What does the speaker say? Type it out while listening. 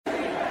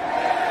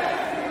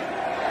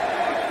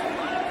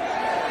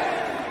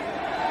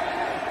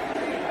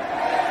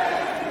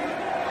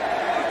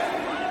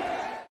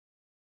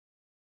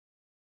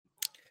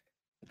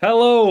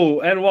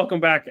Hello and welcome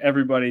back,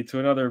 everybody, to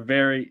another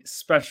very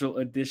special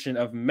edition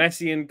of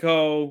Messi and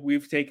Co.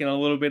 We've taken a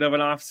little bit of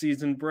an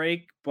off-season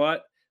break,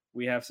 but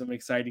we have some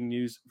exciting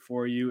news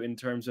for you in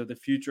terms of the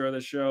future of the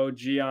show.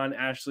 Gian,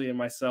 Ashley, and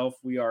myself,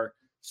 we are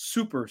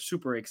super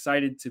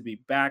excited to be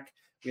back.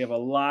 We have a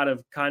lot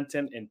of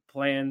content and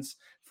plans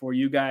for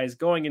you guys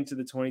going into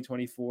the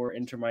 2024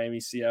 Inter Miami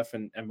CF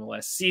and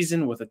MLS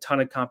season with a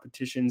ton of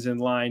competitions in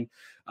line.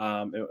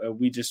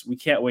 We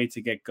can't wait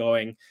to get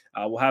going.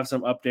 We'll have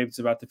some updates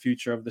about the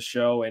future of the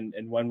show and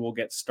when we'll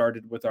get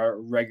started with our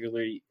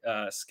regularly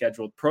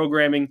scheduled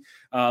programming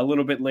a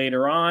little bit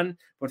later on.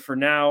 But for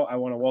now, I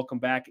want to welcome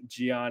back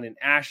Gian and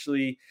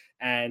Ashley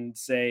and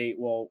say,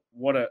 well,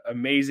 what an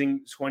amazing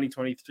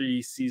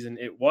 2023 season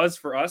it was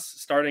for us,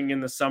 starting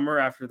in the summer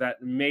after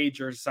that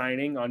major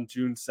signing on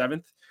June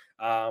 7th.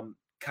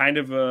 Kind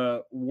of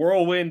a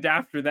whirlwind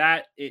after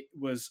that. It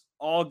was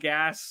all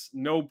gas,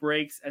 no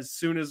brakes as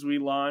soon as we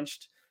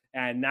launched.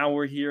 And now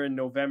we're here in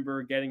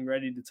November getting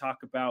ready to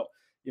talk about,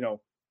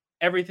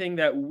 everything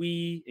that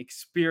we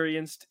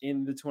experienced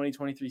in the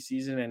 2023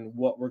 season and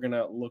what we're going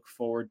to look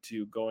forward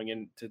to going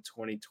into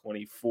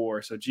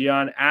 2024. So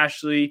Gian,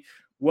 Ashley,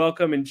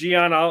 welcome. And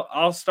Gian,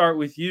 I'll start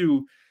with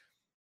you.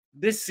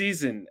 This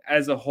season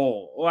as a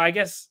whole, well, I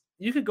guess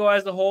you could go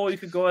as a whole, you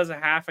could go as a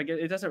half. I guess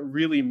it doesn't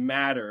really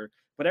matter,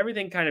 but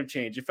everything kind of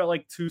changed. It felt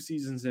like two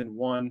seasons in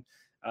one.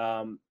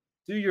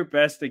 Do your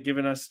best at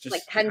giving us like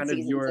just 10 kind of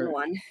seasons in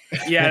one.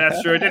 Yeah,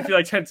 that's true. It did feel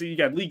like 10. So you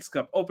got Leagues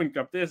Cup, Open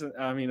Cup, this.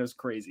 I mean, it was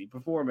crazy.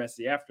 Before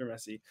Messi, after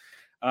Messi.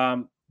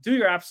 Do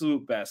your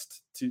absolute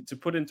best to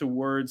put into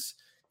words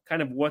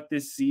kind of what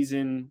this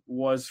season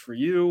was for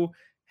you,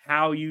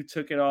 how you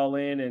took it all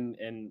in,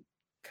 and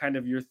kind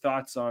of your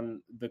thoughts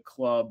on the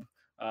club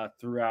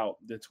throughout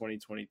the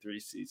 2023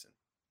 season.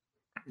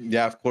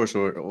 Yeah, of course.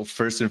 Well,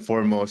 first and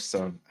foremost,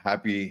 I'm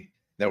happy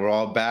that we're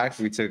all back.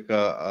 We took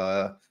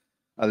a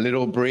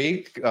little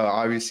break.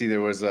 Obviously, it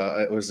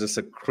was just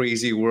a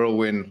crazy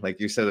whirlwind, like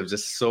you said, of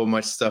just so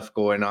much stuff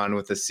going on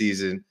with the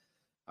season.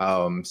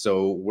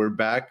 So we're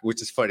back,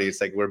 which is funny.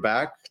 It's like we're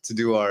back to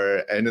do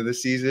our end of the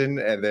season,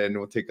 and then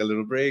we'll take a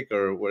little break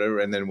or whatever,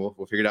 and then we'll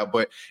figure it out.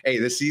 But hey,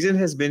 the season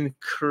has been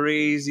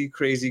crazy.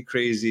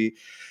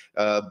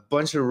 A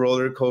bunch of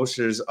roller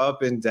coasters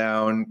up and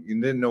down.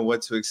 You didn't know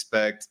what to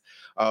expect.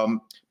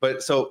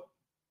 But so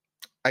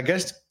I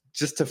guess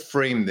just to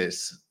frame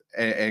this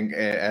and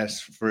as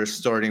for a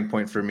starting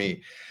point for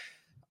me,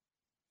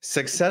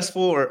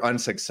 successful or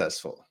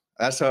unsuccessful?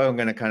 That's how I'm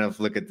going to kind of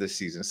look at this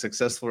season,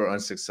 successful or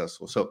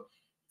unsuccessful. So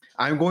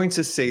I'm going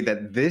to say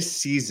that this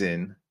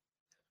season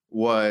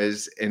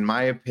was, in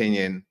my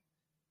opinion,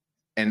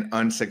 an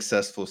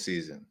unsuccessful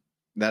season.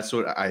 That's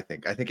what I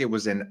think. I think it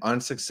was an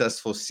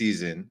unsuccessful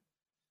season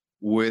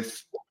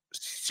with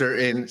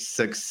certain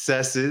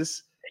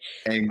successes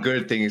and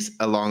good things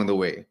along the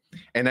way.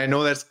 And I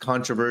know that's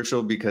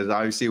controversial because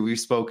obviously we've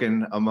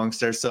spoken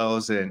amongst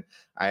ourselves, and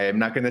I am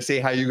not going to say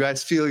how you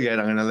guys feel yet.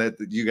 I'm going to let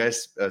you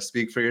guys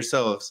speak for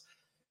yourselves.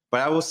 But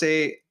I will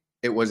say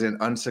it was an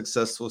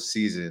unsuccessful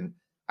season.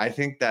 I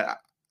think that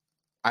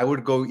I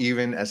would go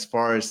even as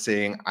far as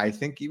saying I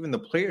think even the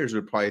players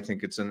would probably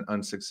think it's an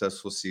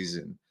unsuccessful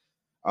season.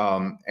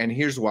 And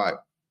here's why.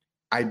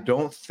 I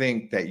don't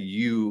think that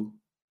you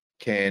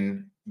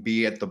can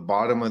be at the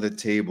bottom of the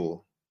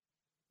table,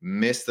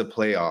 miss the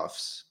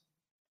playoffs,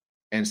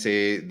 and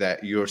say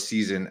that your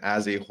season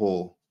as a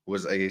whole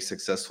was a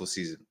successful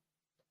season.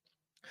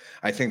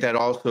 I think that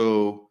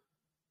also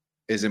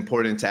is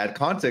important to add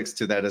context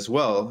to that as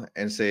well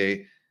and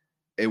say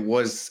it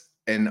was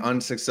an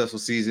unsuccessful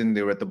season.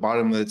 They were at the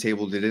bottom of the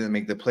table. They didn't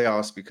make the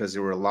playoffs because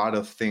there were a lot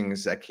of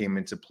things that came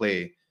into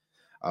play.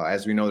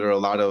 As we know, there are a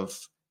lot of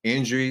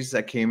injuries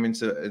that came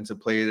into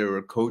play. There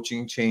were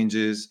coaching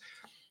changes,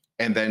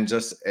 and then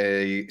just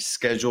a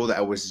schedule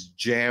that was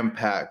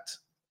jam-packed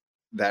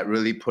that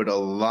really put a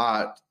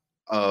lot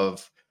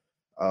of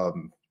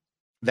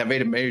that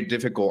made it very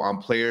difficult on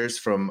players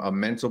from a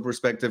mental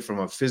perspective, from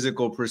a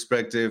physical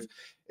perspective.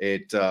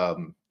 It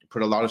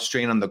put a lot of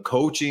strain on the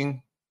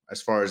coaching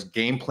as far as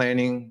game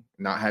planning,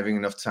 not having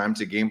enough time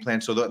to game plan.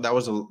 So there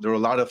were a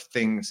lot of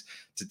things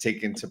to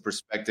take into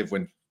perspective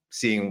when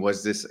seeing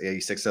was this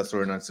a successful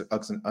or an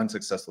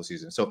unsuccessful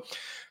season. So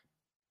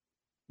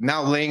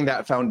now laying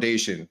that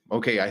foundation,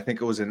 okay, I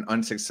think it was an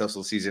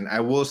unsuccessful season.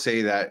 I will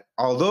say that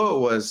although it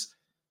was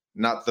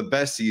not the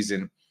best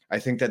season, I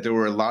think that there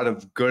were a lot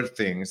of good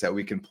things that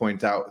we can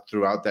point out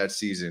throughout that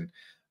season.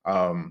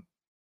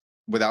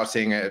 Without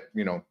saying it,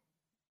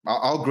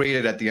 I'll grade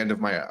it at the end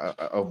of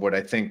of what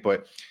I think.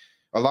 But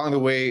along the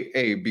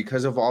way,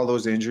 because of all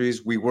those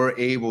injuries, we were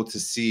able to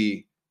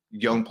see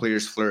young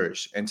players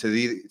flourish, and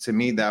to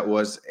me, that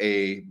was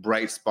a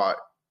bright spot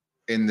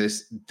in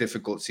this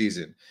difficult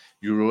season.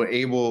 You were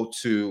able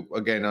to,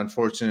 again,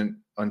 unfortunate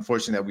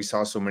that we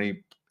saw so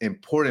many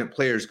important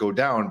players go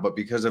down, but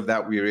because of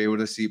that, we were able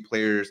to see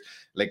players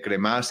like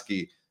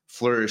Kremaski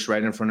flourish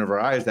right in front of our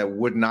eyes that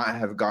would not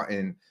have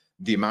gotten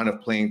the amount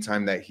of playing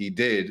time that he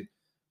did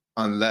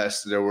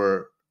unless there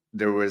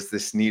was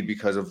this need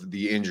because of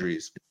the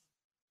injuries.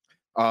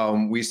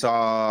 We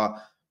saw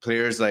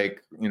players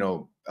like,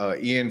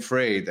 Ian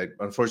Frey, that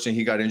unfortunately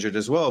he got injured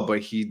as well, but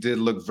he did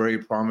look very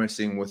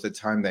promising with the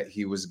time that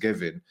he was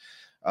given.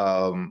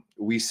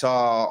 We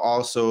saw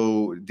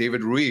also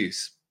David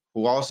Ruiz,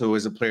 who also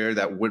is a player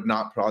that would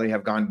not probably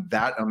have gone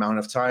that amount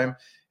of time.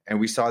 And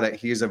we saw that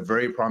he is a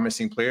very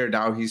promising player.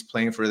 Now he's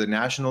playing for the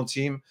national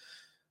team.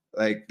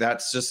 Like,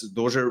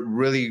 those are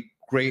really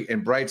great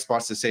and bright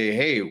spots to say,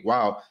 hey,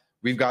 wow,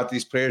 we've got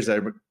these players that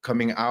are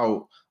coming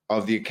out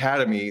of the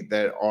academy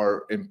that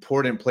are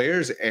important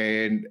players.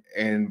 And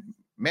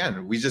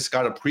man, we just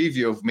got a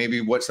preview of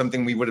maybe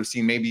something we would have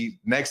seen maybe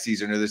next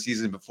season or the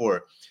season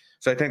before.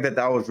 So I think that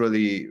was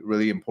really,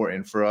 really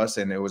important for us,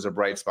 and it was a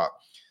bright spot.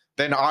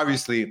 Then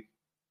obviously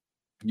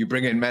you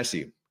bring in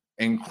Messi,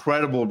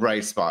 incredible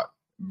bright spot.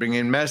 Bring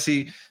in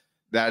Messi,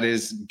 that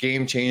is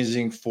game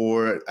changing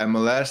for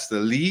MLS,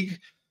 the league,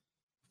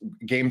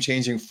 game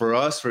changing for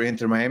us, for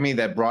Inter Miami,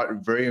 that brought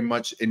very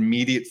much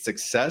immediate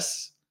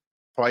success,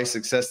 probably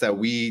success that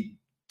we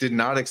did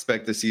not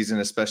expect the season,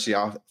 especially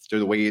after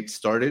the way it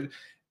started.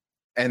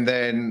 And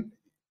then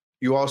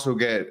you also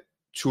get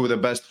two of the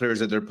best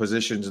players at their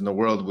positions in the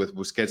world with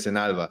Busquets and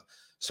Alba.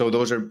 So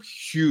those are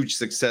huge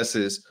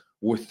successes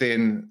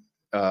within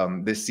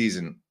this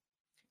season.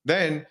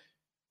 Then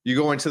you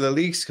go into the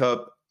Leagues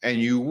Cup and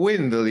you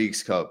win the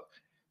Leagues Cup.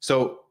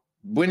 So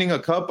winning a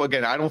cup,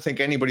 again, I don't think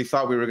anybody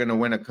thought we were going to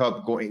win a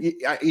cup going,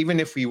 even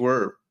if we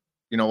were,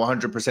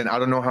 100%. I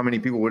don't know how many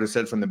people would have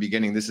said from the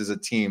beginning, this is a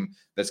team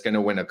that's going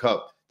to win a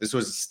cup. This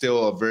was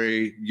still a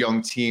very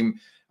young team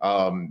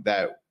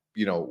that,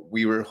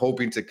 we were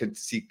hoping to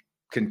see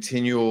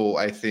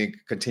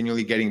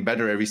continually getting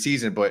better every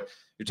season. But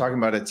you're talking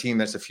about a team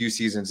that's a few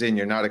seasons in,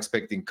 you're not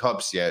expecting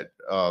cups yet,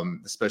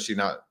 especially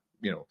not,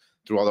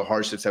 through all the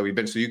hardships that we've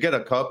been. So you get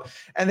a cup,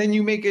 and then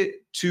you make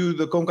it to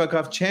the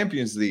CONCACAF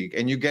Champions League,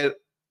 and you get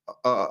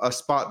a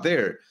spot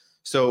there.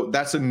 So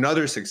that's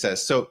another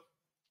success. So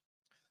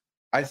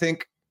I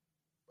think,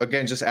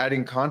 again, just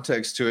adding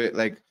context to it,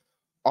 like,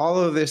 all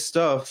of this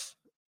stuff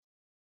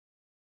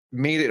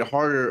made it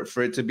harder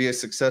for it to be a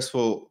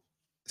successful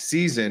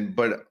season.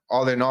 But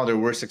all in all, there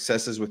were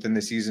successes within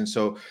the season.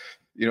 So,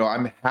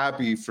 I'm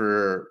happy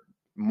for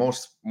more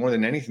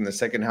than anything, the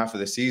second half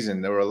of the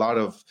season. There were a lot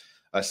of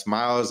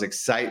smiles,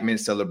 excitement,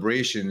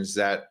 celebrations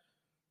that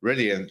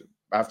really, and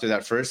after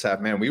that first half,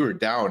 man, we were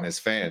down as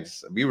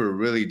fans. We were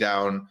really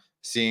down,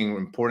 seeing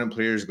important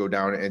players go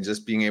down, and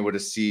just being able to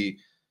see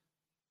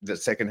the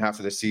second half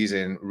of the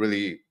season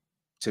really,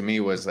 to me,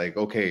 was like,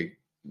 okay,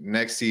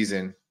 next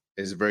season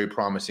is very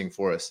promising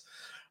for us.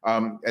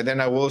 And then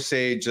I will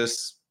say,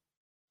 just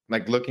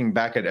like looking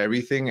back at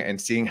everything and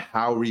seeing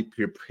how we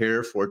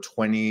prepare for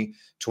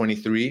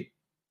 2023,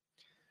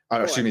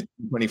 excuse me,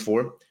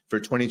 2024, for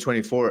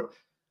 2024.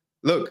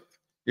 Look,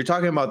 you're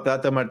talking about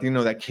Tata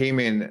Martino that came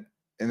in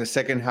the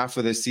second half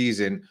of the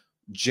season,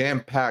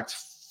 jam-packed,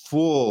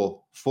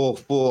 full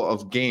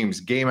of games,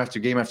 game after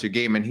game after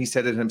game. And he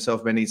said it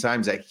himself many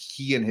times that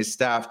he and his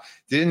staff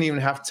didn't even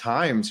have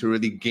time to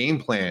really game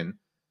plan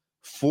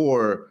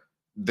for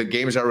the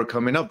games that were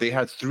coming up. They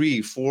had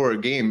 4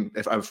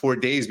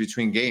 days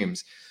between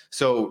games.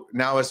 So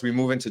now as we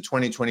move into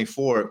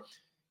 2024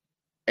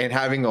 and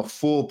having a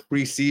full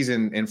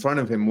preseason in front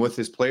of him with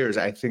his players,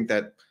 I think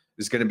that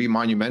is going to be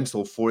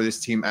monumental for this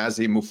team as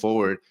they move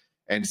forward,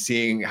 and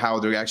seeing how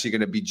they're actually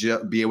going to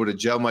be able to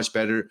gel much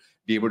better,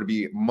 be able to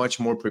be much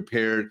more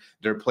prepared.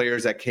 There are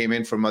players that came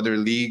in from other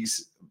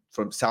leagues,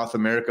 from South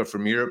America,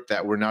 from Europe,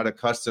 that were not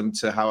accustomed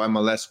to how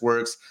MLS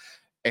works,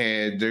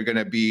 and they're going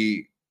to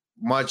be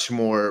much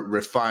more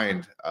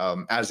refined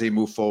as they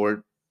move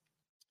forward.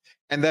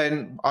 And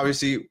then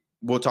obviously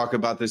we'll talk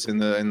about this in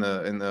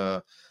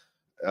the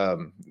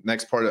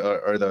next part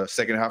or the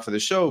second half of the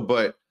show.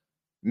 But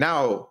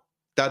now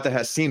Tata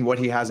has seen what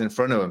he has in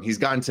front of him. He's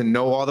gotten to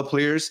know all the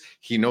players.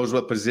 He knows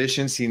what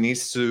positions he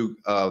needs to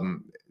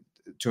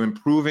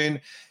improve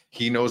in.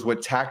 He knows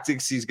what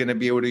tactics he's going to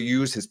be able to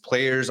use, his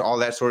players, all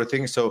that sort of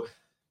thing. So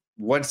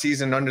one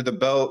season under the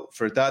belt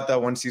for Tata,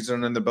 one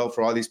season under the belt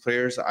for all these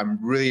players. I'm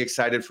really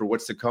excited for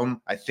what's to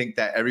come. I think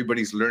that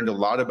everybody's learned a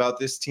lot about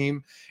this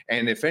team.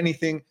 And if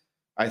anything,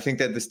 I think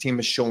that this team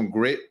has shown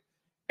grit,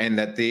 and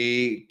that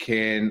they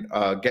can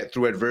get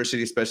through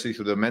adversity, especially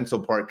through the mental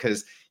part.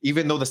 Because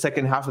even though the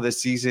second half of the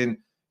season,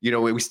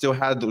 we still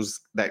had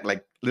that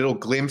like little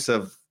glimpse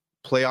of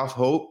playoff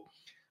hope.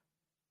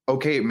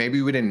 Okay,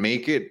 maybe we didn't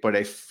make it, but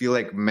I feel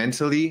like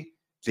mentally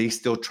they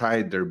still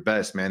tried their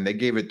best, man. They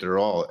gave it their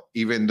all,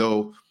 even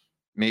though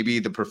maybe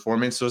the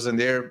performance wasn't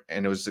there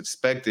and it was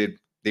expected.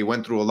 They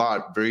went through a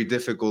lot, very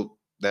difficult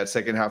that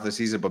second half of the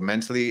season, but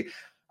mentally,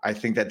 I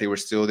think that they were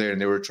still there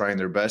and they were trying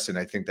their best. And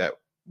I think that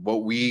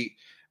what we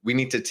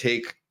need to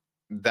take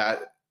that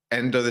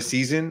end of the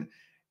season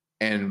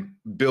and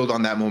build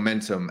on that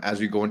momentum as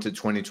we go into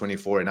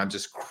 2024. And I'm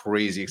just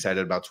crazy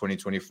excited about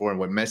 2024 and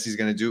what Messi's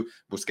going to do,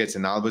 Busquets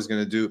and Alba is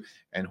going to do,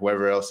 and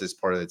whoever else is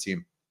part of the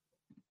team.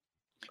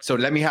 So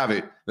let me have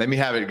it. Let me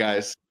have it,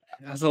 guys.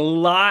 That's a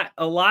lot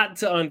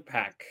to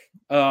unpack.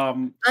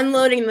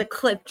 Unloading the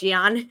clip,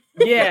 Gian.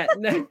 Yeah.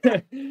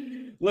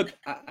 Look,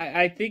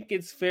 I think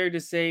it's fair to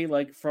say,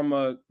 like, from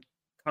a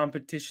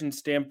competition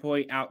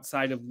standpoint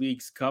outside of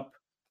Leagues Cup,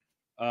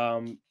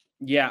 um,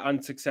 yeah,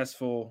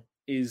 unsuccessful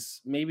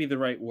is maybe the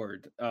right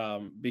word.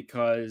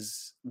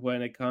 Because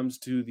when it comes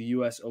to the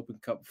US Open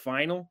Cup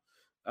final,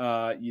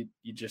 you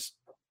just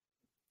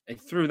I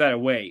threw that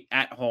away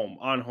at home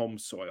on home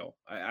soil.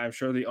 I'm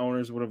sure the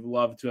owners would have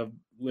loved to have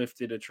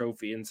lifted a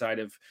trophy inside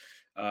of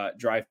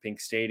Drive Pink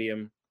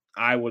Stadium.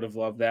 I would have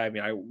loved that. I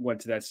mean, I went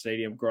to that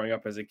stadium growing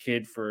up as a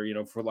kid for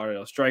for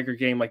Lauderdale Striker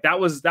game. Like that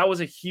was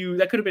a huge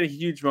that could have been a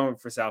huge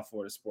moment for South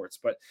Florida sports,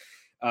 but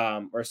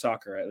or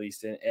soccer at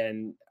least.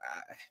 And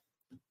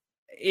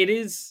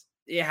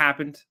it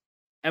happened.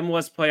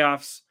 MLS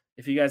playoffs.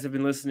 If you guys have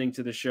been listening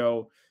to the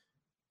show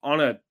on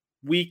a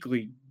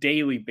weekly,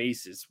 daily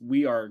basis,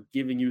 we are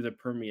giving you the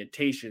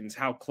permutations,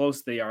 how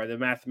close they are, the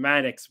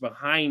mathematics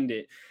behind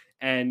it.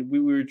 And we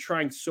were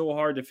trying so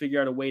hard to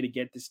figure out a way to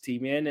get this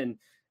team in. And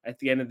at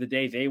the end of the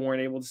day, they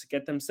weren't able to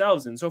get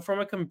themselves in. So, from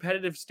a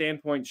competitive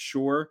standpoint,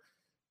 sure,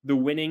 the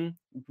winning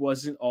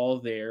wasn't all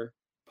there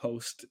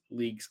post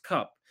Leagues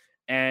Cup.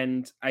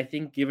 And I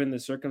think, given the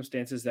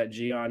circumstances that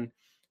Gian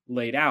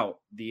laid out,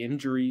 the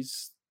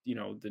injuries,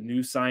 the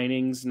new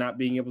signings, not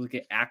being able to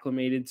get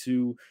acclimated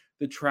to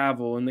the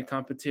travel and the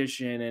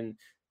competition, and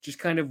just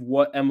kind of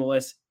what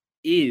MLS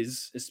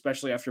is,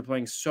 especially after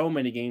playing so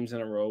many games in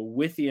a row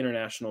with the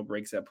international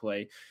breaks at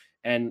play.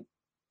 And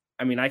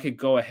I mean, I could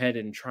go ahead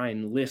and try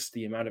and list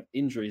the amount of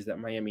injuries that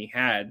Miami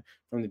had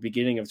from the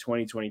beginning of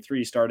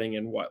 2023, starting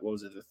in what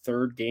was it, the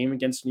third game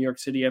against New York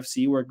City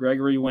FC, where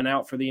Gregory went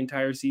out for the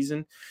entire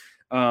season.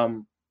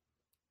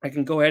 I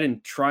can go ahead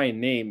and try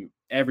and name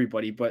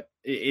everybody, but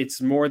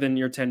it's more than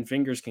your 10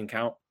 fingers can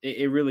count.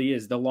 It really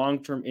is. The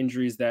long-term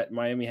injuries that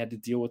Miami had to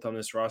deal with on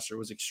this roster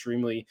was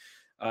extremely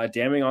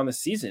damning on the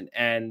season,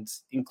 and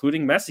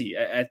including Messi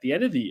at the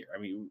end of the year. I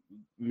mean,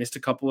 missed a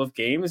couple of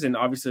games, and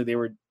obviously they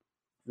were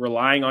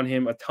relying on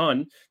him a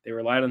ton. They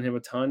relied on him a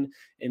ton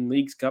in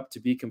Leagues Cup to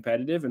be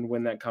competitive and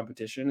win that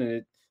competition, and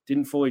it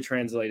didn't fully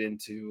translate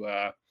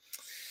into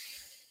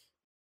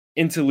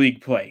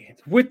league play.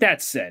 With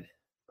that said,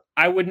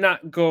 I would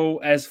not go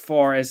as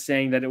far as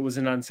saying that it was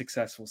an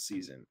unsuccessful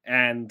season.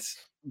 And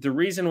the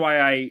reason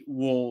why I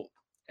will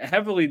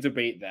heavily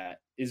debate that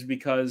is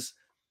because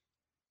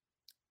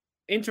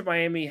Inter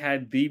Miami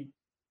had the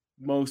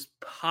most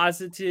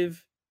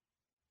positive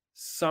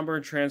summer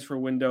transfer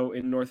window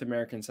in North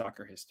American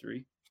soccer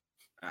history.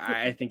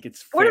 I think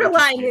it's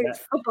borderline in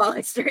football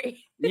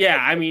history. Yeah,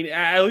 I mean,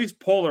 at least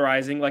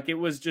polarizing. Like, it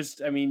was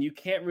just, I mean, you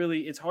can't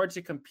really, it's hard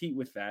to compete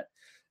with that.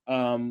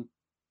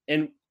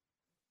 And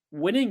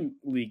winning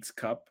Leagues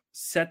Cup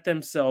set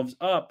themselves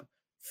up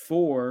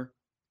for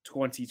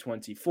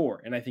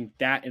 2024. And I think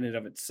that in and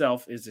of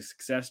itself is a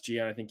success,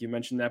 Gian. I think you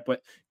mentioned that.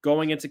 But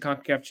going into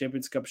CONCACAF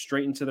Champions Cup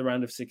straight into the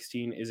round of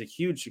 16 is a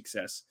huge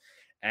success.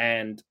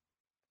 And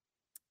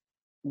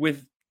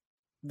with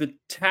the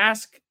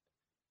task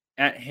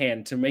at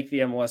hand to make the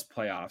MLS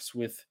playoffs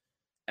with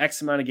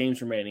X amount of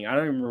games remaining, I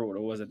don't even remember what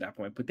it was at that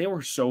point, but they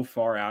were so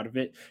far out of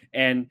it.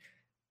 And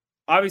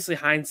obviously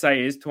hindsight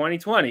is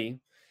 2020.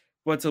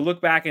 But to look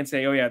back and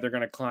say, oh, yeah, they're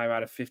going to climb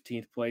out of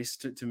 15th place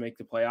to make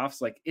the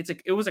playoffs, like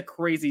it was a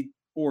crazy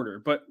order.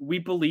 But we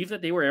believe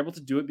that they were able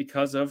to do it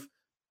because of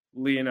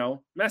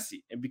Lionel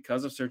Messi and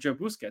because of Sergio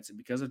Busquets and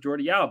because of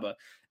Jordi Alba.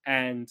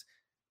 And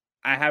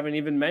I haven't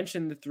even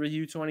mentioned the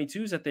 3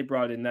 U22s that they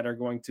brought in that are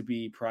going to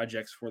be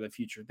projects for the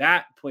future.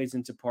 That plays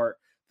into part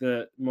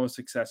the most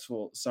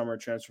successful summer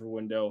transfer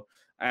window,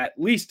 at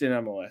least in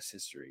MLS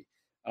history.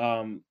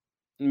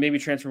 Maybe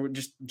transfer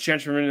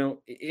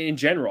window in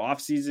general,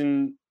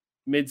 off-season,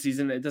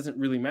 mid-season, it doesn't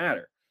really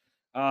matter.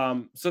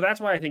 So that's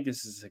why I think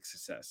this is a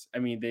success. I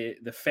mean,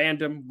 the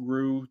fandom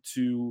grew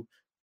to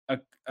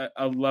a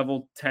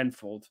level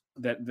tenfold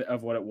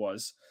of what it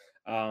was.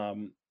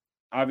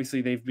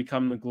 Obviously, they've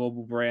become the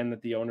global brand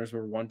that the owners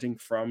were wanting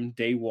from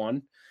day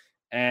one.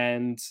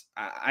 And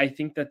I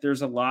think that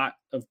there's a lot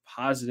of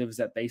positives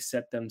that they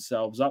set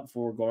themselves up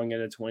for going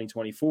into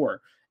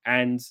 2024.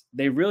 And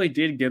they really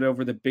did get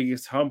over the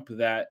biggest hump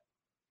that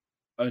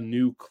a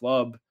new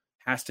club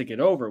has to get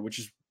over, which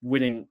is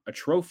winning a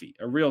trophy,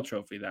 a real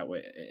trophy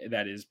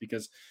that is,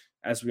 because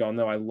as we all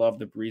know, I love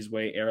the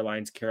Breezeway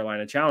Airlines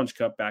Carolina Challenge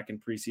Cup back in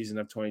preseason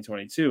of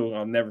 2022.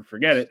 I'll never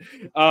forget it.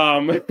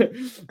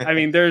 I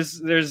mean,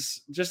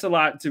 there's just a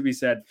lot to be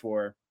said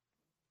for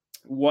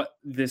what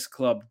this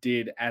club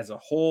did as a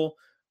whole.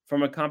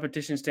 From a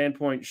competition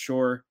standpoint,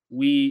 sure,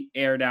 we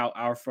aired out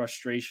our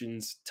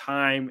frustrations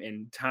time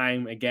and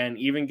time again,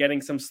 even getting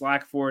some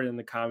slack for it in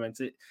the comments.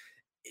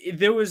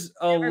 There was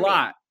a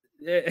lot.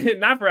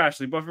 Not for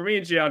Ashley, but for me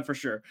and Gian for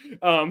sure.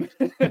 But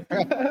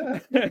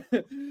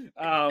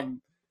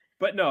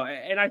no,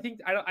 and I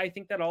think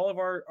that all of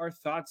our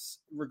thoughts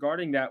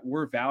regarding that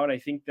were valid. I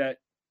think that,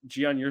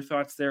 Gian, your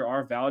thoughts there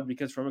are valid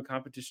because from a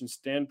competition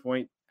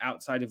standpoint,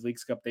 outside of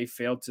Leagues Cup, they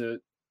failed to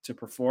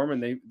perform,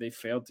 and they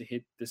failed to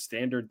hit the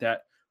standard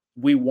that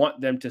we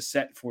want them to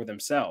set for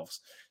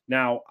themselves.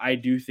 Now, I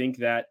do think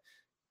that,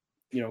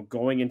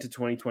 going into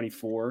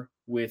 2024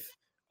 with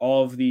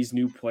all of these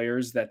new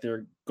players that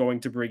they're going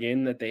to bring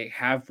in, that they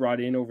have brought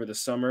in over the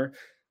summer,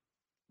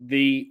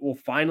 they will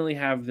finally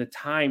have the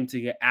time to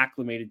get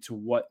acclimated to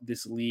what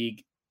this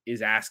league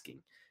is asking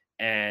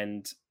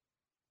and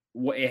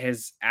what it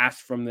has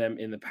asked from them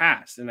in the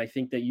past. And I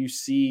think that you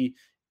see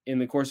in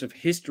the course of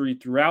history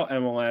throughout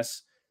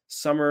MLS,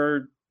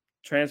 summer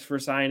transfer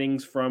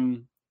signings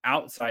from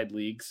outside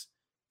leagues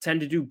tend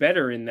to do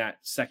better in that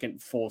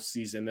second full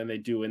season than they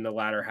do in the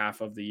latter half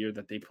of the year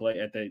that they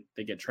play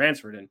they get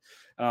transferred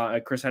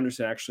in. Chris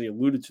Henderson actually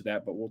alluded to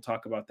that, but we'll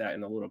talk about that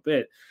in a little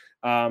bit.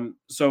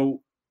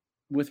 So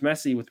with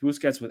Messi, with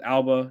Busquets, with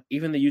Alba,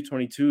 even the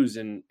U22s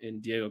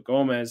in Diego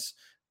Gomez,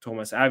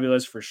 Thomas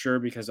Aviles for sure,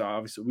 because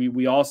obviously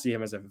we all see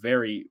him as a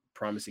very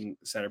promising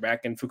center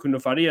back. And Facundo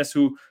Farias,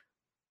 who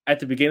at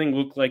the beginning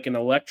looked like an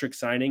electric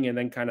signing and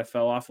then kind of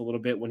fell off a little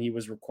bit when he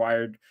was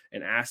required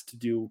and asked to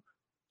do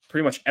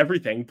pretty much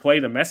everything, play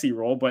the Messi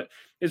role. But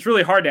it's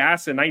really hard to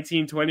ask a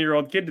 19,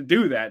 20-year-old kid to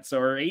do that. So,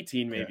 or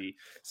 18 maybe. Yeah.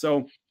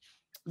 So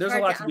there's a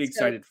lot to be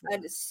excited for. A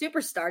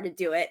superstar to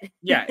do it.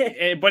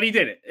 Yeah, but he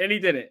did it, and he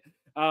did it.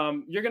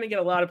 You're going to get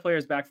a lot of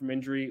players back from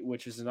injury,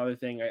 which is another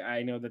thing.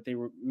 I know that they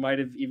might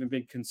have even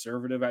been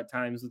conservative at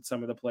times with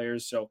some of the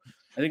players. So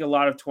I think a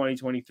lot of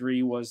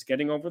 2023 was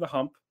getting over the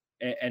hump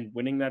and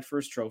winning that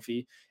first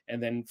trophy,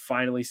 and then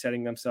finally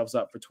setting themselves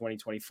up for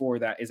 2024.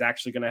 That is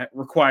actually going to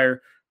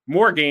require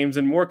more games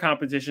and more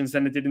competitions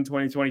than it did in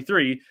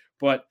 2023.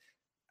 But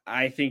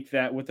I think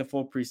that with the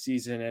full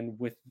preseason and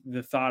with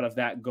the thought of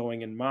that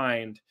going in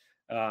mind,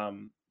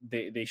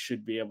 they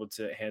should be able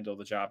to handle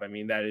the job. I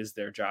mean, that is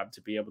their job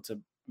to be able to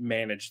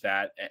manage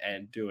that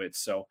and do it.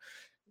 So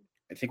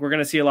I think we're going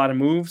to see a lot of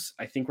moves.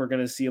 I think we're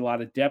going to see a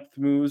lot of depth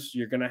moves.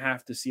 You're going to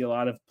have to see a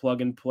lot of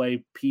plug and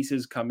play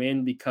pieces come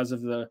in because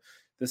of the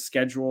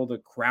schedule, the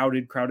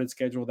crowded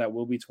schedule that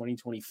will be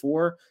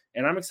 2024.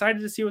 And I'm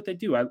excited to see what they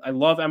do. I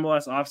love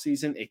MLS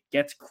offseason. It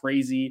gets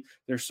crazy.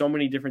 There's so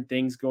many different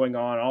things going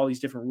on, all these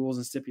different rules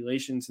and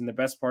stipulations. And the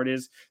best part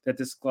is that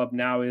this club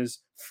now is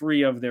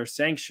free of their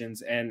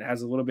sanctions and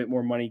has a little bit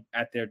more money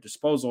at their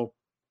disposal.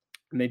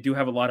 And they do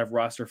have a lot of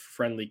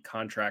roster-friendly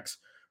contracts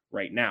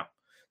right now.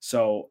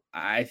 So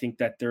I think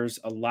that there's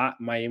a lot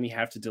Miami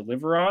have to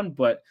deliver on,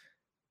 but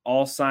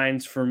all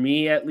signs for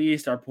me at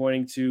least are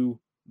pointing to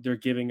they're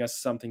giving us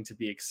something to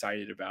be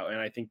excited about. And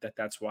I think that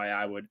that's why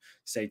I would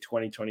say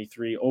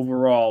 2023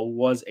 overall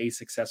was a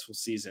successful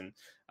season.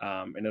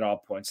 And it all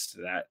points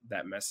to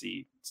that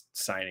Messi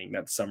signing,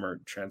 that summer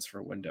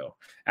transfer window.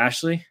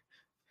 Ashley?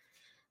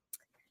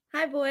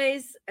 Hi,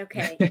 boys.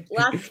 Okay,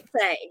 lots to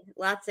say,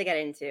 lots to get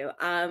into.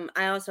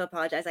 I also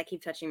apologize. I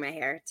keep touching my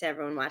hair to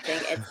everyone watching.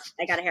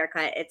 I got a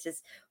haircut. It's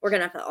just, we're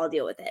going to have to all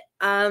deal with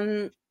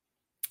it.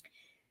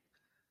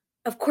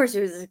 Of course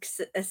it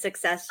was a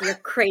success. You're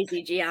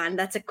crazy, Gian.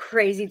 That's a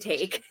crazy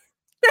take.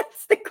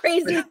 That's the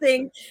craziest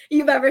thing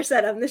you've ever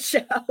said on the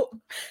show.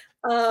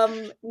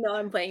 No,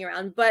 I'm playing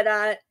around.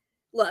 But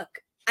look,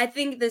 I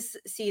think this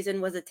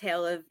season was a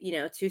tale of,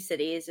 two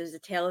cities. It was a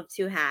tale of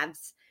two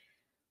halves.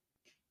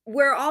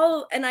 We're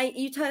all, and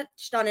you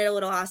touched on it a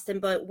little, Austin,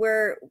 but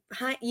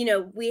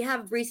we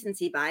have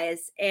recency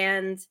bias.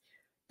 And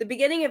the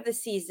beginning of the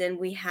season,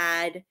 we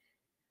had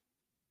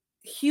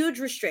huge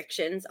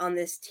restrictions on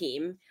this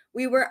team.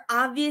 We were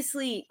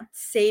obviously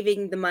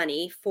saving the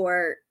money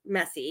for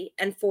Messi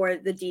and for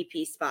the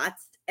DP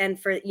spots and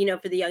for the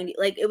young,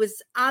 like it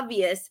was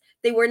obvious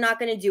they were not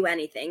going to do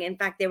anything. In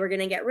fact, they were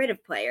going to get rid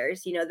of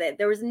players, that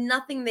there was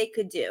nothing they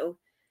could do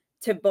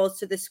to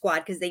bolster the squad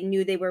because they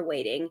knew they were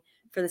waiting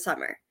for the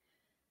summer.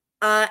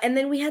 And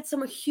then we had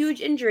some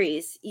huge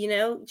injuries,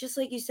 just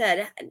like you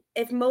said.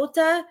 If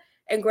Mota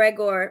and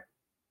Gregor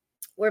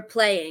were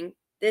playing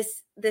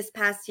this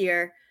past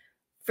year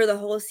for the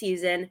whole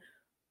season,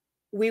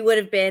 we would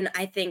have been,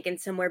 I think, in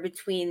somewhere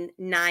between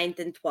 9th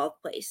and 12th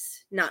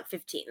place, not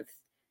 15th,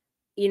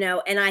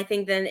 and I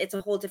think then it's a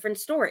whole different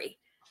story.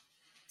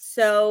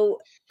 So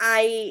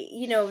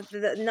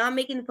the not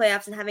making the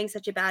playoffs and having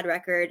such a bad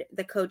record,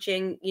 the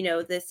coaching,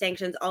 the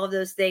sanctions, all of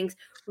those things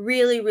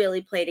really, really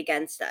played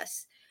against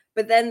us.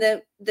 But then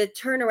the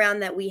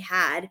turnaround that we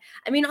had,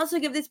 also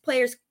give these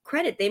players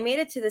credit. They made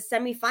it to the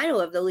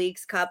semifinal of the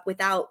Leagues Cup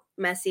without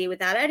Messi,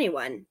 without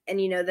anyone. And,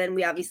 then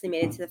we obviously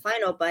made it to the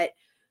final, but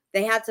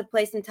they had to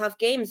play some tough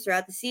games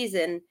throughout the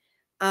season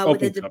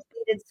with a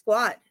depleted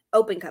squad.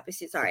 Open Cup,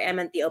 sorry, I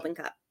meant the Open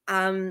Cup.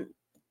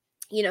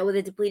 With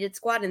a depleted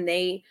squad, and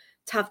they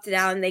toughed it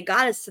out and they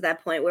got us to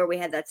that point where we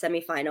had that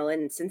semifinal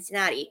in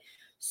Cincinnati.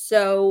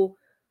 So,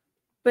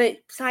 but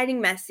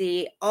signing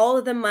Messi, all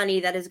of the money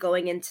that is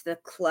going into the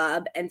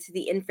club and to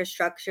the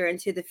infrastructure and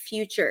to the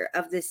future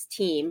of this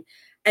team,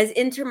 as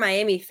Inter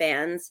Miami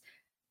fans,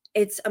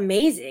 it's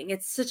amazing.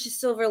 It's such a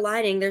silver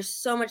lining. There's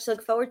so much to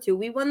look forward to.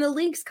 We won the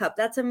Leagues Cup.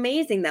 That's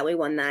amazing that we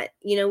won that.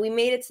 We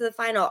made it to the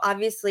final.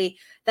 Obviously,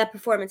 that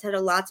performance had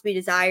a lot to be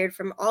desired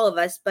from all of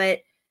us, but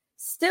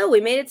still, we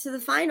made it to the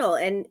final.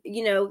 And,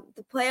 the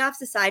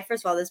playoffs aside,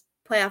 first of all, this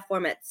playoff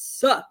format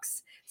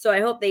sucks. So I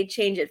hope they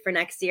change it for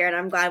next year, and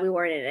I'm glad we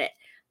weren't in it.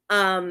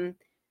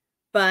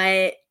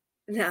 But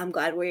no, I'm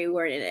glad we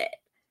weren't in it.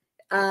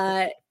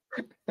 But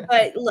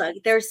look,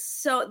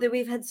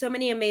 we've had so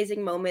many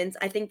amazing moments.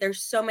 I think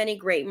there's so many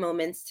great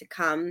moments to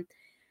come.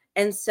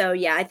 And so,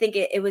 yeah, I think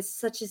it was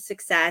such a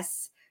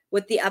success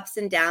with the ups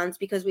and downs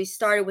because we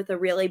started with a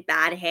really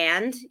bad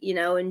hand.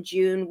 In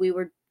June, we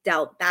were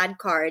dealt bad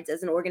cards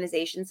as an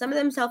organization, some of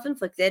them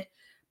self-inflicted,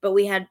 but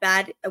we had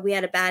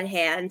a bad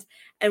hand,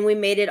 and we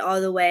made it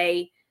all the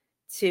way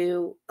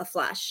to a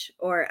flush,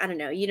 or I don't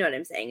know, you know what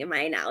I'm saying in my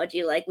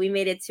analogy, like we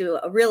made it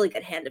to a really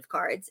good hand of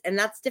cards, and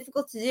that's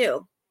difficult to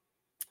do.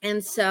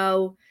 And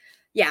so,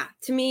 yeah,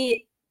 to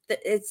me,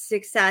 it's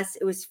success.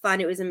 It was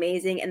fun. It was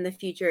amazing. And the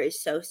future is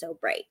so, so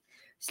bright.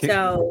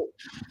 So,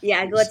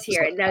 yeah, let's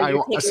hear it. Now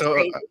your take is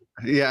crazy.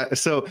 Yeah.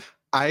 So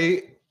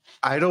I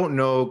don't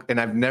know, and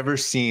I've never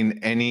seen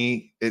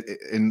any,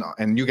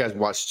 and you guys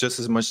watch just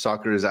as much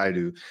soccer as I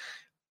do.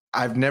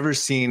 I've never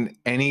seen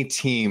any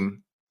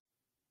team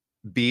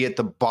be at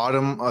the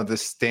bottom of the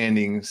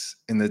standings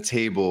in the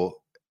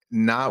table,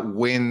 not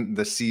win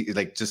the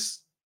like just,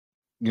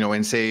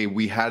 and say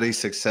we had a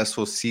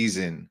successful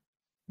season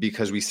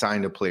because we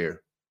signed a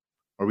player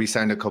or we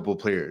signed a couple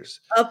players.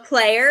 A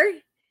player?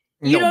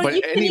 You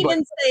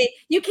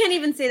can't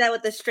even say that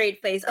with a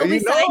straight face. Oh, we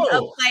signed a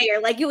player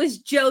like it was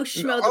Joe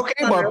Schmo. Okay,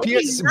 but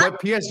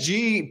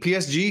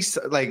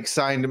PSG like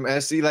signed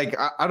Messi. Like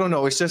I don't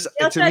know. It's just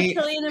to me,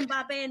 Kylian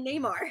Mbappe and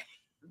Neymar.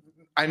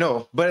 I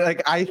know, but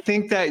like I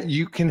think that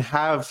you can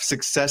have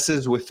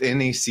successes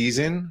within a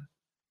season,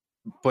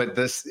 but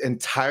this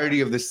entirety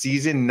of the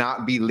season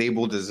not be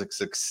labeled as a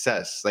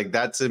success. Like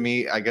that to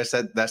me, I guess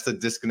that's the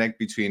disconnect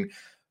between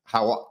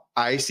how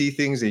I see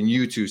things and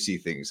you two see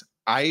things.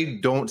 I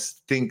don't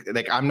think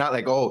like I'm not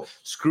like, oh,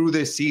 screw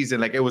this season.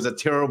 Like it was a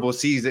terrible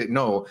season.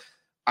 No,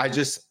 I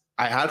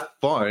had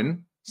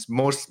fun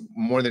more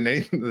than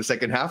anything the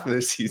second half of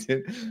the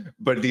season,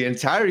 but the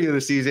entirety of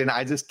the season,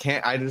 I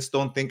just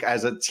don't think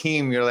as a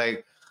team, you're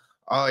like,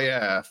 oh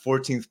yeah,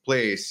 14th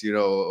place,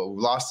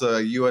 lost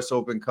a US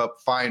Open Cup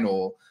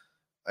final,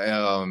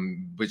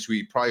 which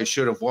we probably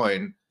should have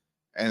won,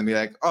 and be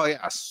like, oh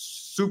yeah,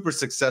 super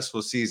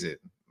successful season.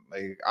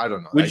 Like, I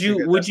don't know.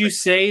 Would you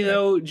say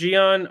though,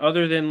 Gian,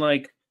 other than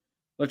like,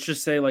 let's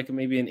just say like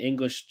maybe an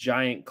English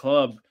giant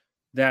club,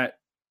 that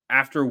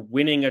after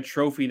winning a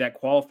trophy that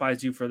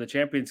qualifies you for the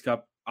Champions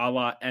Cup, a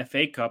la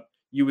FA Cup,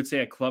 you would say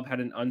a club had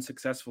an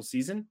unsuccessful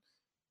season?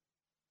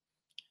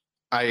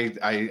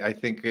 I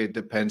think it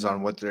depends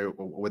on what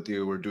they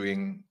were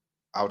doing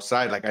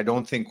outside. Like I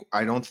don't think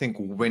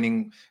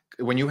winning,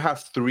 when you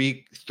have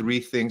three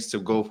things to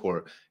go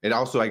for,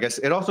 I guess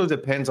it also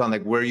depends on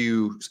like where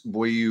you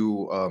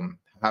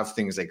have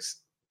things like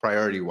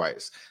priority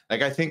wise.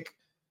 Like I think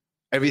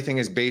everything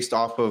is based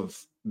off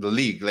of the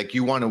league. Like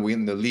you want to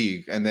win the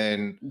league, and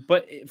then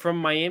but from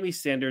Miami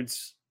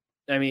standards,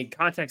 I mean,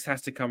 context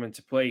has to come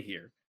into play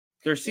here.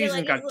 Their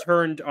season got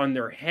turned on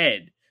their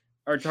head.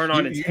 Or turn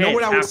on its head. You know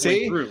what I would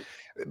say? Through.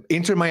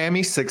 Inter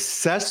Miami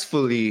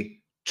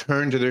successfully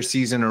turned their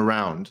season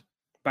around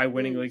by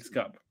winning Leagues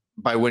Cup.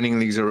 By winning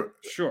Leagues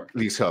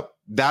Cup.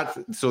 That's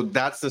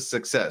the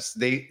success.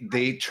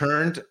 They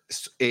turned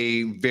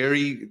a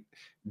very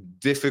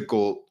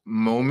difficult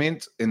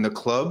moment in the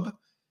club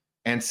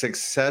and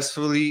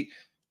successfully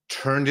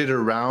turned it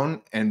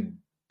around and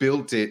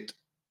built it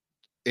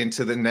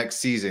into the next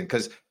season.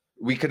 Because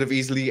we could have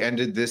easily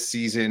ended this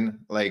season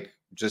like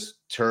just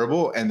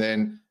terrible, and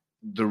then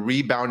the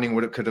rebounding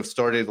could have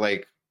started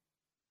like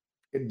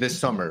this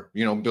summer,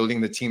 building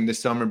the team this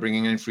summer,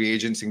 bringing in free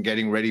agents and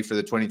getting ready for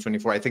the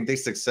 2024. I think they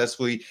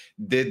successfully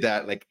did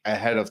that like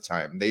ahead of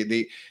time.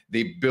 They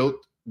built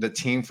the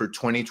team for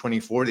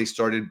 2024. They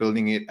started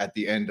building it at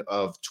the end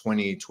of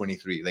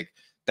 2023. Like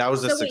that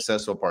was the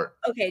successful part.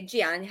 Okay,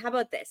 Gian, how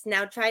about this?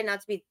 Now try not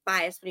to be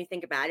biased when you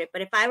think about it,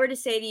 but if I were to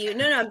say to you,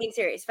 no, I'm being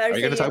serious. Are you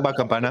going to talk about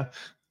Campana?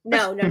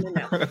 No.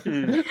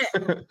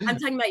 I'm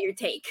talking about your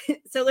take.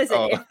 So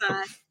listen,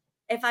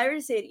 if I were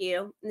to say to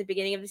you in the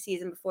beginning of the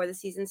season, before the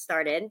season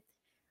started,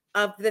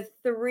 of the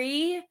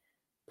 3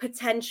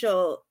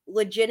 potential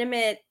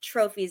legitimate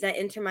trophies that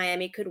Inter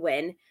Miami could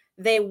win,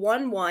 they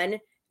won one,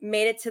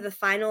 made it to the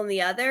final in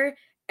the other,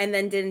 and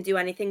then didn't do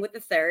anything with the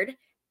third.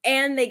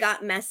 And they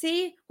got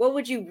Messi. What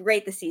would you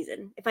rate the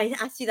season if I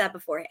asked you that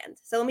beforehand?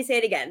 So let me say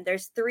it again.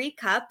 There's 3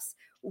 cups.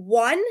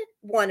 One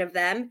of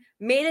them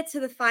made it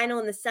to the final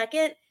in the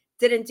second,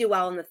 didn't do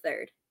well in the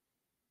third.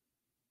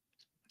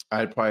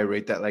 I'd probably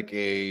rate that like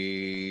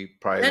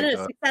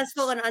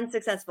successful and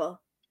unsuccessful.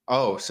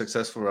 Oh,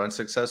 successful or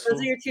unsuccessful? Those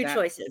are your 2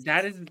 choices.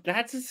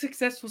 That's a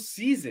successful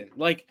season.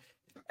 Like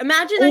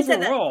imagine overall, I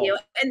said that to you.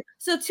 And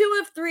so 2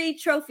 of 3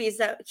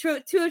 trophies two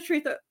of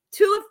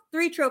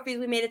 3 trophies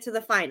we made it to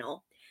the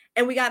final,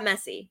 and we got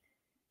Messi.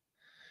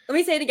 Let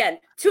me say it again.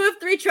 2 of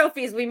 3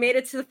 trophies we made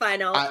it to the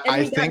final,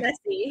 and we got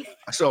Messi.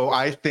 So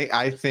I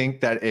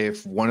think that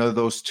if one of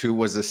those 2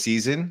 was a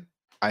season,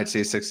 I'd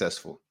say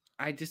successful.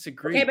 I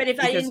disagree. Okay, but if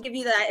I didn't give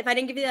you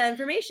that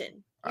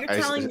information, you're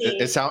telling me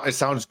it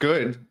sounds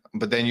good.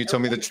 but then you tell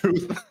me the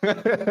truth.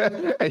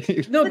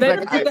 No,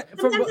 Sometimes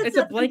it's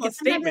not a blanket simple. Sometimes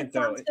statement, it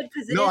though. sounds good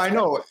 'cause it No, is I good.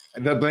 know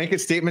the blanket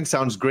statement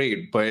sounds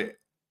great, but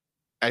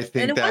I And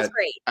think it was that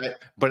great.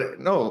 but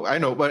no, I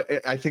know,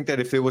 but I think that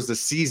if it was the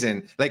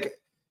season, like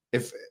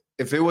if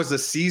it was the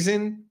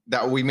season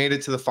that we made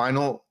it to the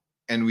final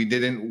and we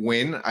didn't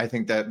win, I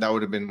think that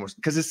would have been more,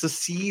 because it's the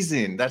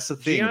season. That's the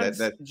thing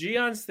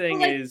Gion's thing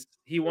Well, like, is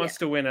he wants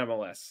to win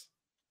MLS.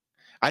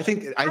 I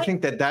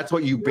think that that's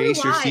what you So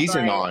base do your I,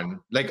 season but- on.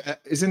 Like,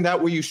 isn't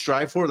that what you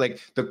strive for? Like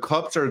the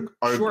cups are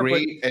Sure,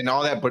 great and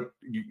all that, but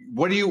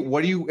what are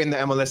you in the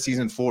MLS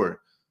season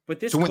for? But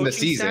this To win the coaching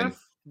season.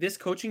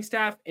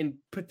 staff, and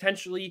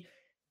potentially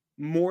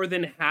more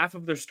than half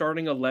of their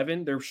starting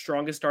 11, their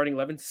strongest starting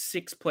 11,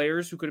 6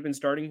 players who could have been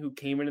starting who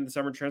came in the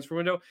summer transfer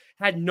window,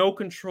 had no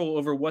control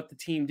over what the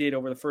team did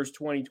over the first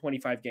 20,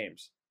 25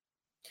 games.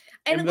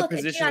 And the look,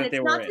 position Gian, that they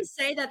it's were not in. to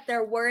say that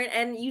there weren't,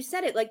 and you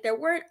said it, like there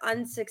weren't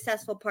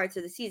unsuccessful parts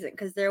of the season,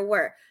 because there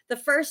were. The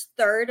first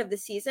third of the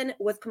season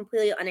was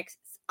completely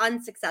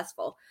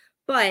unsuccessful.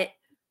 But,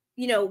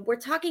 you know, we're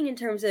talking in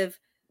terms of,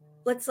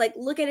 let's like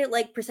look at it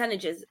like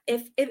percentages.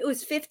 If it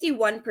was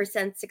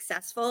 51%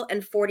 successful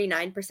and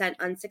 49%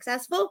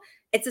 unsuccessful,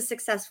 it's a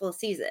successful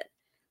season.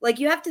 Like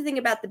you have to think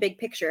about the big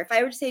picture. If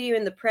I were to say to you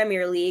in the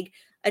Premier League,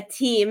 a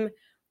team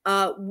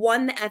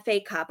won the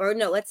FA Cup, or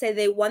no, let's say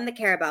they won the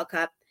Carabao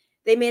Cup,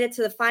 they made it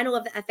to the final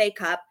of the FA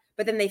Cup,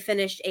 but then they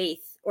finished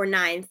 8th or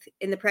 9th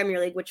in the Premier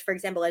League, which, for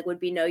example, like would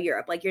be no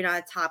Europe. Like you're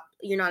not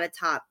a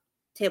top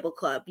table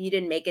club. You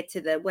didn't make it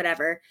to the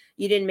whatever.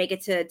 You didn't make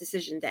it to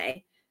decision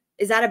day.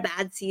 Is that a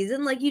bad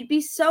season? Like you'd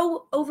be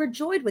so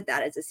overjoyed with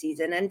that as a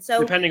season. And so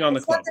depending on the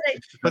club.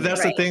 But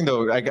that's the thing,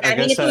 though. I mean,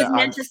 guess if it was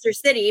Manchester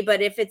City,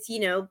 but if it's,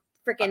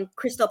 freaking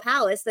Crystal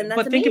Palace, then that's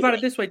But think amazing. about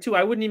it this way too.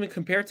 I wouldn't even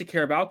compare it to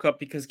Carabao Cup,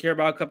 because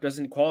Carabao Cup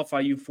doesn't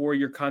qualify you for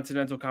your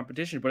continental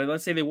competition. But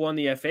let's say they won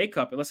the FA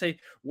Cup, and let's say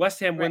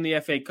West Ham win the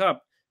FA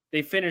Cup.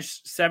 They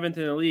finish 7th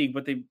in the league,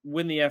 but they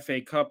win the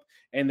FA Cup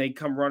and they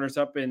come runners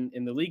up in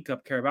the League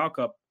Cup, Carabao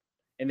Cup,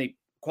 and they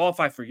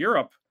qualify for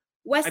Europe.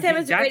 West Ham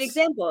is a great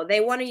example.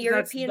 They won a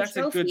European that's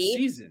trophy. A good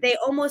season. They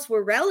almost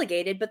were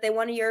relegated, but they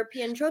won a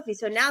European trophy.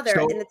 So now they're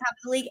in the top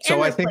of the league.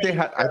 So I think they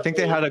had. I think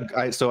they had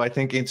a. So I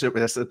think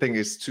that's the thing.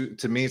 Is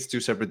to me, it's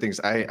two separate things.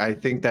 I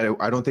think that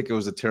I don't think it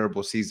was a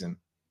terrible season,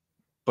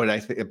 but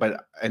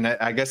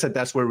I guess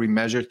that's where we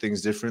measure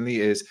things differently.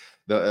 Is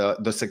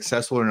the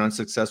successful and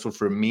unsuccessful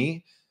for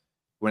me?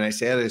 When I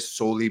say that, is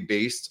solely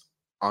based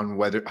on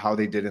how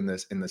they did in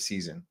the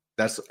season.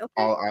 That's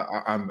all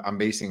I'm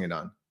basing it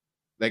on.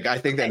 Like I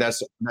think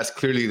that's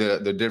clearly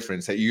the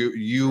difference, that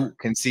you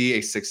can see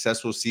a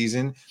successful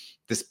season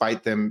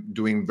despite them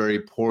doing very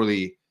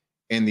poorly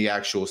in the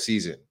actual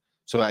season.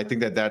 So I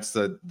think that's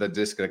the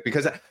disconnect,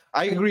 because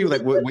I agree with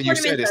like what you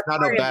said. It's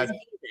not a bad,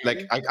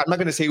 like I'm not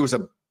going to say it was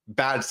a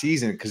bad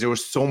season, because there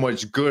was so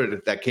much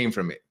good that came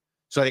from it.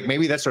 So like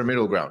maybe that's our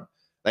middle ground.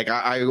 Like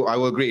I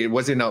will agree, it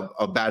wasn't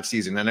a bad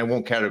season, and I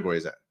won't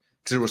categorize that,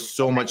 because there was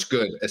so much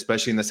good,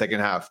 especially in the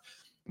second half.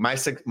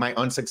 My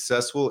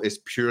unsuccessful is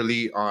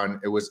purely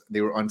on they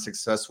were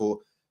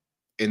unsuccessful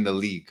in the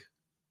league,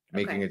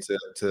 making it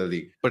to the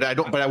league. But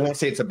I won't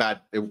say it's a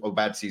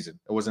bad season.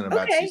 It wasn't a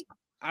bad season.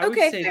 I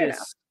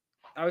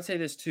would say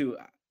this too,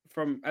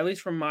 at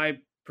least from my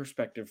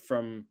perspective,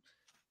 from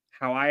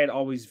how I had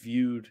always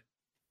viewed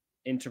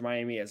Inter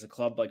Miami as a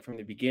club, like from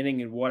the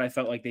beginning, and what I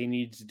felt like they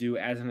needed to do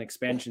as an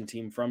expansion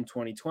team from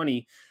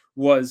 2020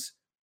 was,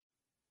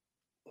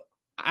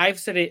 I've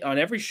said it on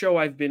every show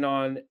I've been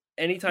on.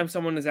 Anytime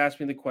someone has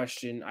asked me the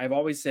question, I've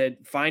always said,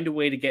 find a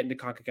way to get into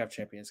CONCACAF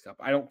Champions Cup.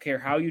 I don't care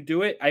how you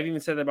do it. I've even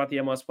said that about the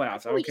MLS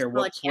playoffs. I don't care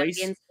what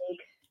place.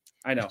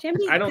 I know.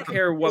 I don't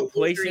care what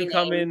place you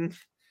come in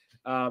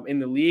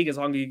the league, as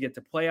long as you get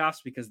to playoffs,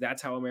 because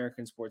that's how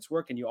American sports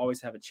work, and you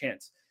always have a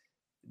chance.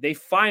 They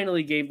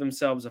finally gave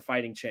themselves a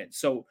fighting chance.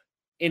 So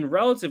in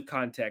relative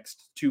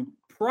context to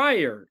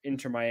prior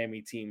Inter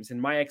Miami teams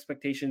and my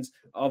expectations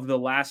of the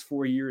last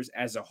 4 years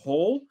as a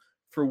whole,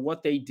 for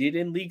what they did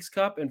in Leagues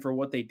Cup and for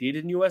what they did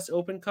in US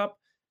Open Cup,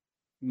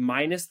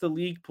 minus the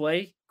league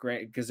play,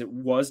 because it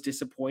was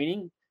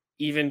disappointing,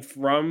 even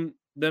from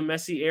the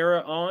Messi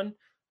era on,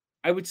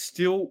 I would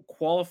still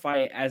qualify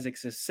it as a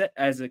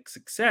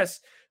success,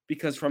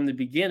 because from the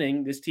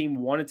beginning, this team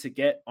wanted to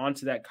get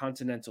onto that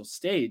continental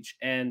stage,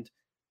 and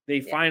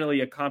they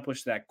finally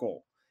accomplished that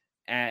goal.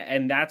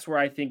 And that's where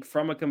I think,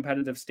 from a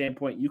competitive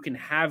standpoint, you can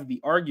have the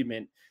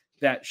argument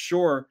that,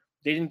 sure,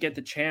 they didn't get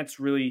the chance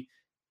really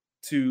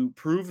to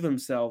prove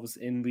themselves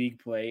in league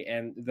play,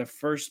 and the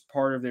first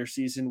part of their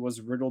season was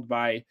riddled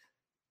by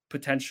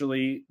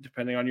potentially,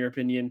 depending on your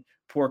opinion,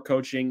 poor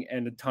coaching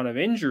and a ton of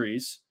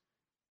injuries,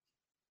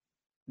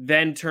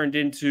 then turned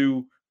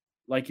into,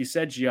 like you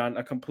said, Gian,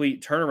 a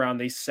complete turnaround.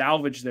 They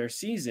salvaged their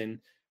season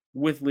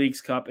with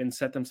Leagues Cup and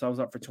set themselves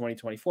up for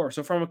 2024.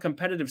 So from a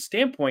competitive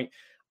standpoint,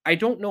 I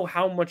don't know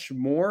how much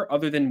more,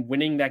 other than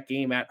winning that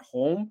game at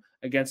home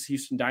against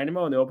Houston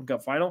Dynamo in the Open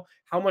Cup final,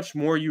 how much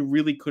more you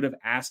really could have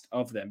asked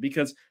of them.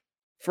 Because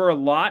for a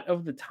lot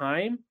of the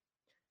time,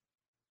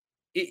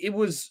 it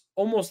was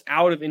almost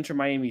out of Inter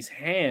Miami's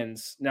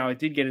hands. Now it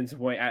did get into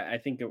point, I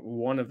think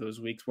one of those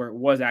weeks where it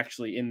was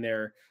actually in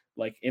their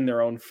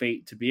own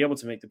fate to be able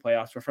to make the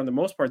playoffs. But for the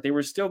most part, they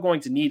were still going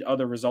to need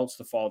other results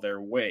to fall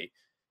their way,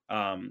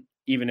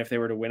 even if they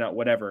were to win out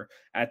whatever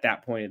at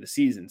that point of the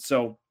season.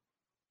 So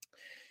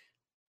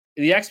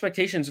the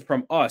expectations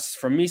from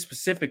me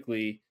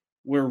specifically,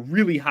 were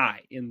really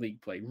high in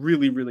league play,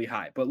 really, really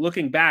high. But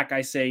looking back,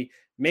 I say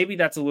maybe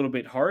that's a little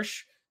bit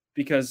harsh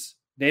because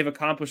they've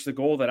accomplished the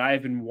goal that I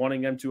have been wanting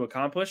them to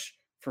accomplish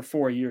for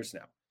 4 years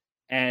now.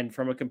 And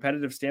from a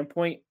competitive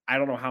standpoint, I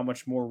don't know how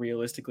much more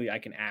realistically I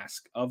can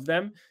ask of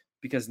them,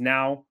 because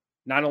now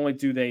not only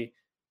do they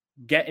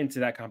get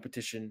into that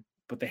competition,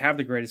 but they have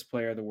the greatest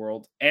player in the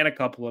world and a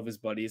couple of his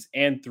buddies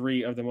and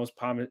 3 of the most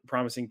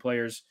promising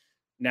players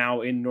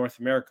now in North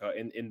America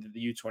in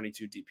the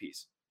U22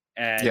 DPs.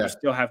 And you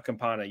still have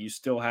Campana. You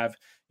still have,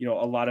 a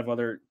lot of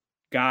other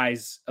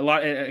guys, a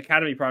lot of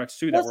academy products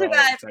too. Also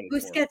got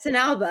Busquets and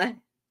Alba.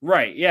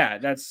 Right. Yeah.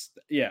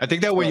 I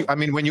think that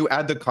when you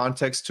add the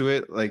context to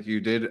it, like you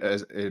did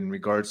as in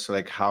regards to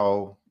like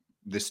how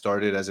this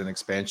started as an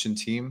expansion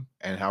team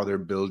and how they're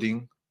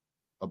building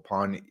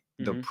upon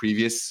the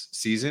previous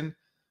season,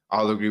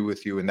 I'll agree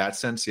with you in that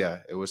sense.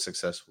 Yeah, it was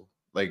successful.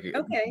 Like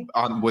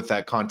with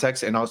that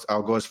context, and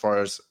I'll go as far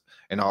as,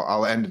 and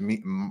I'll end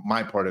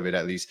my part of it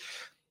at least.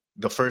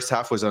 The first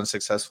half was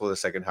unsuccessful. The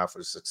second half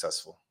was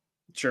successful.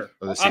 Sure.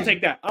 I'll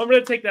take that. I'm going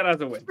to take that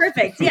as a win.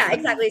 Perfect. Yeah,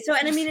 exactly. So,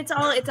 and I mean, it's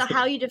a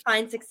how you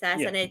define success.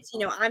 Yeah. And it's,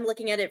 I'm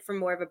looking at it from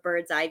more of a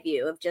bird's eye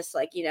view of just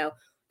like,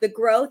 the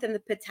growth and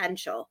the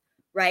potential,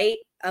 right?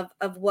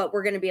 Of what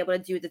we're going to be able to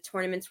do, the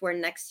tournaments we're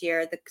in next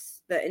year,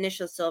 the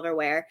initial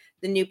silverware,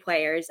 the new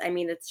players. I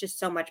mean, it's just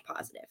so much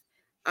positive.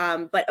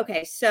 But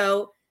okay,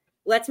 so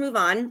let's move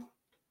on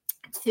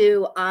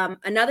to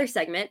another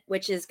segment,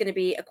 which is going to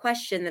be a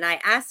question that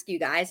I ask you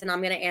guys, and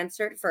I'm going to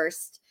answer it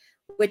first,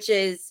 which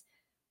is,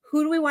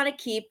 who do we want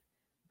to keep?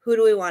 Who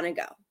do we want to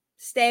go?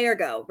 Stay or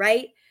go,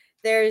 right?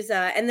 There's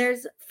a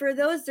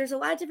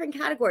lot of different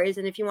categories.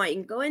 And if you want, you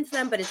can go into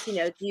them, but it's,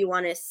 do you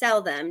want to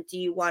sell them? Do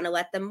you want to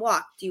let them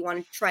walk? Do you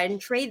want to try and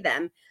trade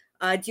them?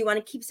 Do you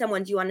want to keep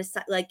someone? Do you want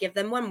to give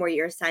them 1 more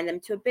year, sign them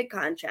to a big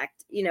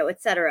contract,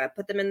 et cetera,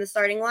 put them in the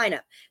starting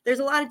lineup? There's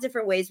a lot of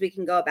different ways we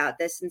can go about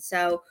this. And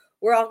so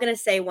we're all going to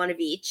say one of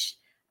each,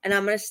 and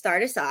I'm going to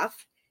start us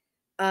off.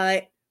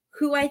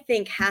 Who I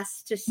think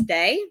has to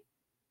stay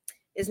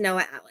is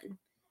Noah Allen,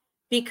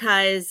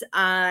 because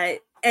I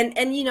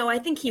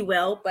think he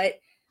will, but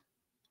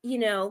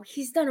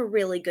he's done a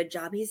really good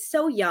job. He's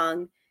so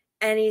young,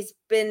 and he's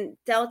been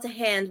dealt a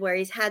hand where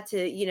he's had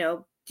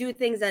to do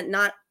things that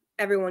not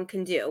everyone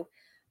can do,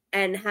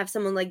 and have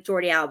someone like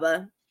Jordi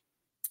Alba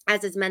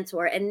as his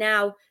mentor. And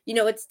now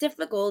it's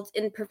difficult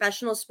in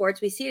professional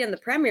sports. We see it in the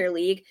Premier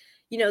League.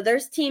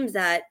 There's teams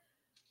that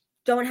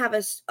don't have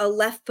a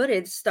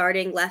left-footed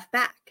starting left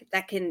back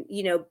that can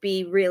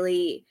be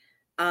really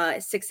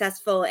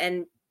successful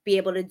and be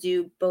able to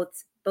do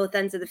both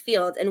ends of the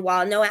field. And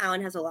while Noah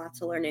Allen has a lot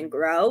to learn and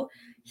grow,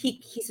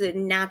 he's a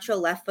natural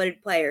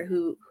left-footed player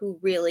who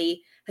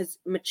really has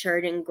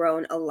matured and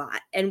grown a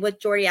lot. And with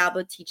Jordi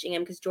Alba teaching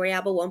him, because Jordi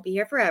Alba won't be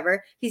here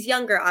forever. He's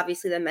younger,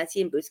 obviously, than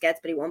Messi and Busquets,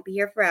 but he won't be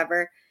here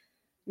forever.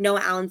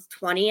 Noah Allen's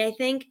 20, I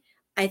think.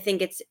 I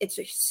think it's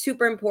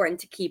super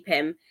important to keep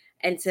him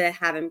and to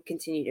have him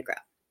continue to grow.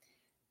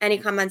 Any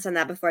comments on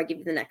that before I give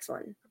you the next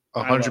one?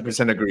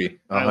 100% agree.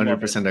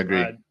 100%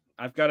 agree.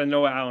 I've got a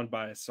Noah Allen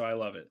bias, so I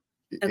love it.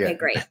 Okay,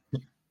 great.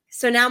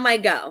 So now my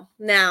go.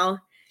 Now,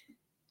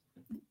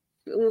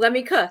 let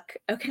me cook,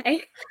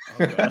 okay?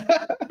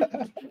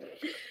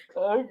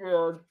 Oh,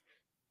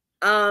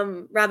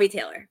 God. Robbie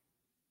Taylor.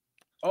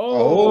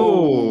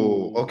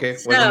 Oh, okay.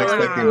 Wasn't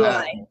expecting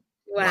that.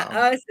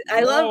 Wow.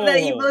 I love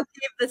that you both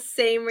gave the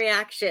same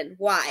reaction.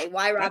 Why?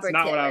 Why Robert Taylor?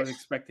 That's not what I was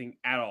expecting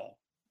at all.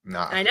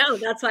 Nah. I know.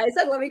 That's why I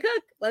said, let me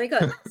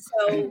cook.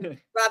 So,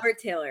 Robert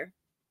Taylor.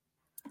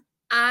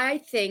 I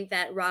think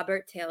that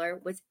Robert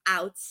Taylor was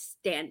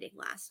outstanding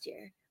last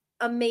year.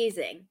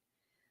 Amazing.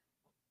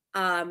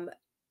 And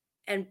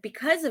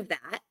because of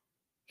that,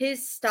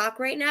 his stock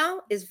right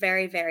now is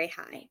very, very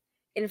high.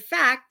 In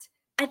fact,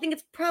 I think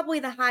it's probably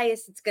the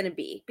highest it's going to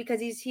be,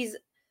 because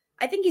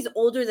I think he's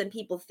older than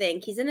people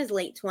think. He's in his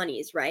late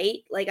 20s, right?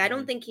 Like, I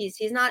don't think he's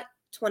not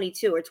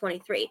 22 or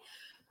 23.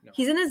 No.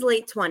 He's in his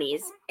late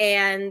 20s,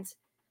 and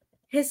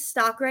his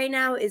stock right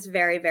now is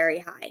very, very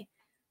high.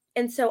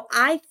 And so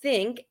I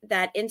think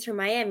that Inter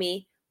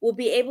Miami will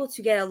be able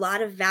to get a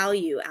lot of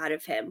value out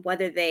of him,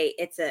 whether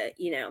it's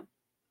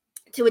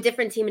to a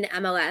different team in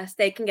MLS,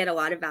 they can get a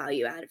lot of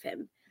value out of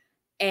him.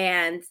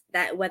 And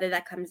that whether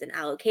that comes in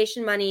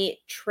allocation money,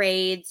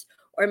 trades,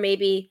 or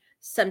maybe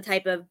some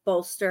type of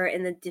bolster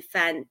in the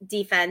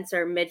defense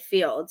or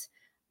midfield,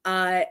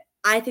 I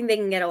think they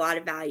can get a lot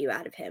of value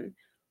out of him.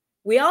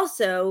 We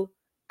also,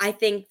 I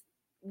think,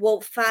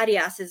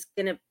 Farias is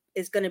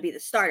gonna be the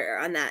starter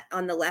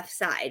on the left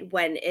side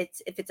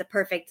if it's a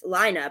perfect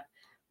lineup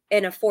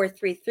in a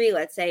 4-3-3.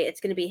 Let's say it's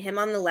gonna be him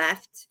on the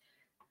left,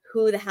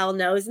 who the hell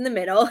knows in the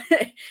middle,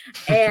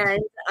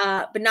 and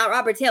but not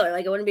Robert Taylor.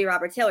 Like it wouldn't be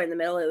Robert Taylor in the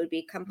middle. It would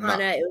be Campana.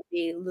 No. It would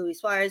be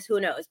Luis Suarez. Who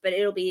knows? But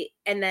it'll be,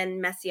 and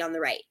then Messi on the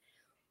right.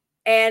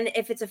 And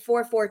if it's a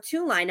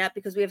 4-4-2 lineup,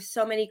 because we have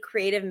so many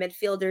creative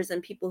midfielders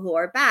and people who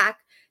are back,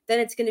 then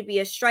it's going to be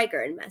a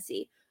striker in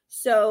Messi.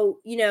 So,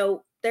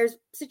 there's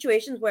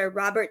situations where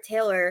Robert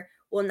Taylor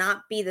will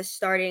not be the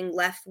starting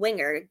left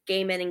winger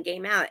game in and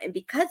game out. And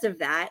because of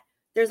that,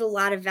 there's a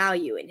lot of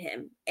value in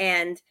him.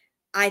 And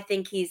I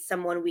think he's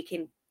someone we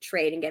can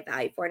trade and get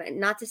value for. And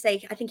not to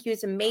say, I think he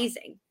was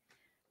amazing.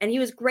 And he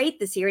was great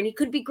this year, and he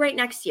could be great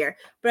next year.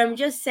 But I'm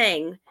just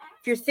saying,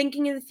 if you're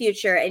thinking in the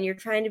future and you're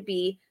trying to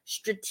be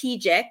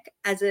strategic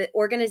as an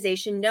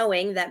organization,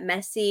 knowing that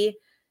Messi,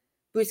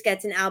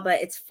 Busquets, and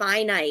Alba, it's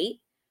finite,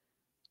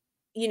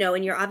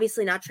 and you're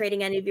obviously not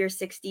trading any of your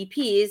 6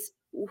 DPs,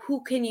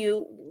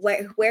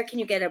 where can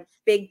you get a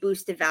big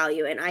boost of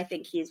value? And I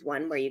think he's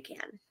one where you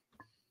can.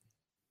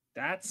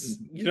 That's,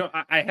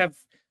 I have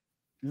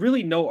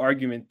really no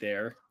argument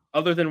there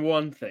other than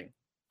one thing.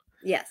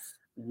 Yes.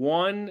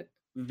 One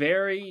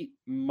very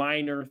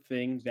minor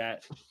thing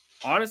that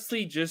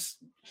honestly just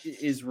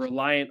is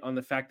reliant on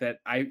the fact that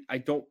I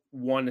don't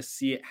want to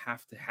see it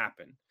have to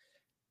happen.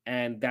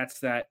 And that's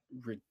that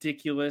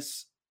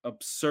ridiculous,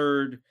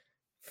 absurd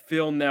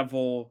Phil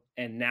Neville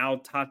and now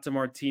Tata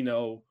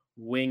Martino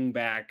wing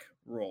back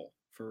role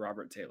for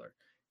Robert Taylor.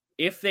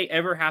 If they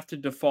ever have to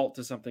default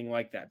to something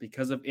like that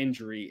because of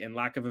injury and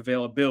lack of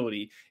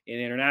availability in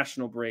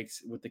international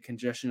breaks with the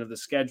congestion of the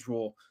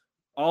schedule,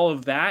 all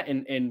of that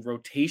and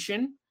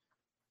rotation,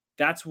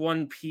 that's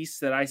one piece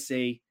that I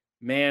say,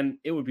 man,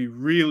 it would be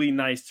really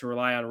nice to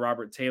rely on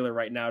Robert Taylor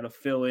right now to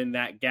fill in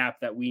that gap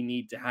that we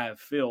need to have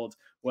filled.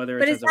 Whether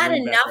but it's is that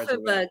enough of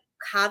a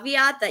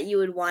caveat that you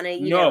would want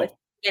to,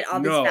 get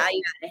all this value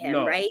out of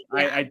him, right?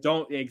 Yeah. I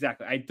don't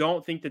exactly. I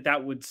don't think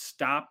that would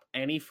stop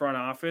any front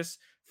office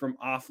from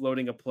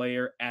offloading a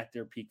player at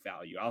their peak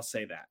value. I'll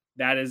say that.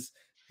 That is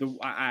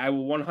I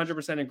will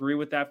 100% agree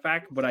with that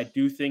fact, but I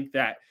do think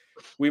that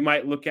we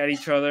might look at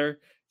each other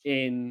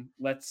in,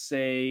 let's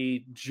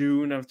say,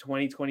 June of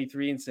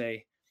 2023 and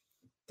say,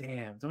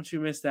 damn, don't you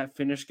miss that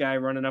Finnish guy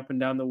running up and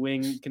down the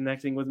wing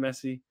connecting with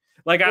Messi?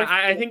 Like,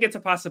 I think it's a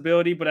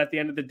possibility, but at the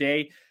end of the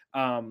day,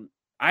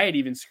 I had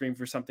even screamed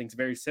for something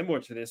very similar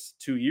to this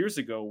 2 years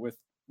ago with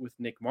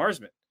Nick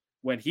Marsman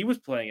when he was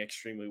playing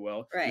extremely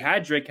well. Right. You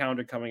had Drake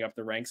Calendar coming up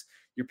the ranks.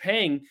 You're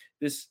paying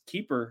this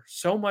keeper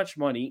so much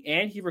money,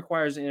 and he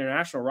requires an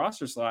international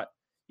roster slot.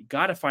 You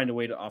got to find a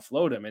way to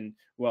offload him. And,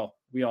 well,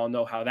 we all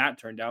know how that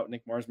turned out.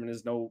 Nick Marsman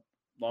is no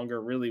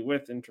longer really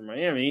with Inter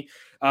Miami.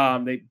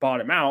 They bought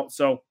him out.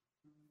 So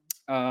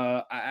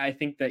I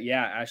think that,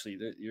 yeah, Ashley,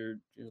 your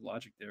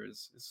logic there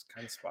is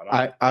kind of spot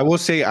on. I will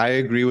say I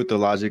agree with the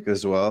logic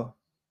as well.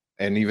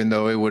 And even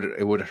though it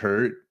would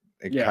hurt,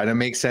 it kind of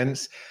makes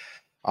sense.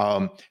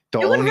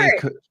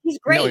 He's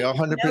great. No,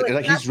 100%.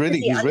 Like he's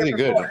really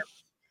good.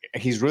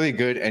 He's really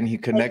good, and he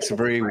connects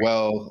very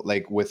well,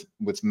 like with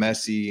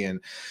Messi. And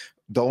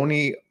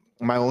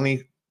my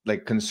only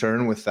like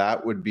concern with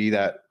that would be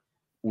that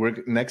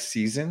next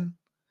season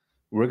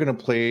we're gonna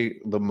play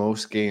the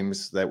most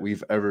games that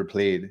we've ever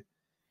played,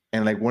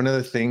 and like one of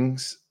the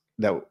things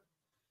that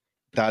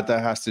Tata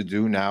has to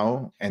do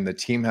now, and the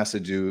team has to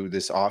do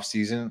this off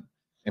season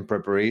in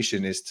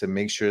preparation, is to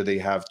make sure they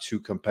have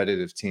 2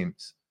 competitive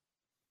teams.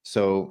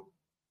 So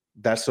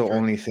that's the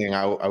only thing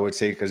I would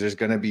say, because there's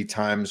going to be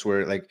times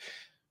where like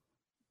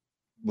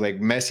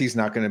Messi's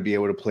not going to be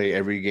able to play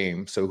every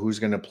game. So who's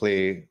going to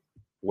play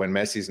when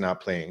Messi's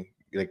not playing?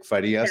 Like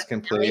Farias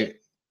can play,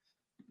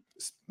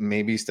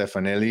 maybe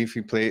Stefanelli if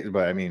he plays,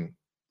 but I mean,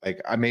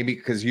 like maybe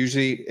because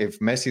usually if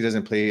Messi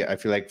doesn't play, I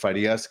feel like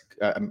Facundo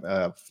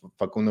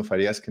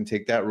Farias can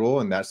take that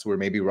role, and that's where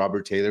maybe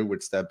Robert Taylor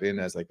would step in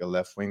as like a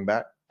left wing.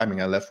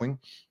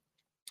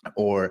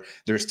 Or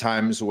there's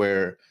times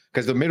where,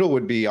 because the middle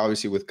would be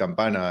obviously with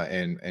Campana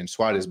and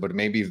Suarez, but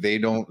maybe if they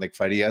don't, like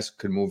Farias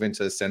could move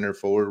into the center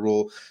forward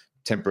role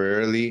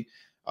temporarily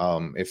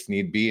if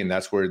need be, and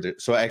that's where.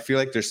 So I feel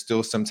like there's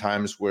still some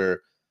times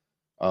where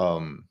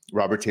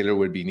Robert Taylor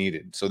would be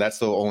needed. So that's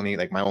the only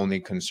my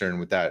only concern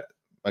with that.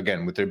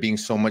 Again, with there being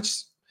so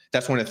much,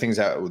 that's one of the things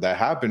that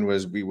happened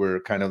was we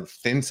were kind of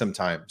thin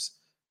sometimes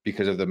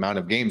because of the amount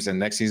of games, and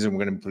next season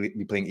we're going to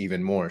be playing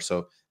even more.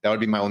 So that would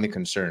be my only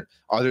concern.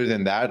 Other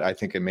than that, I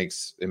think it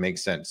makes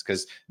sense,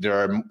 because there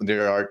are,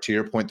 to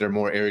your point, there are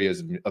more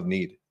areas of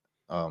need.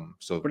 But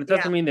it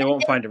doesn't mean they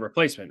won't find a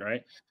replacement,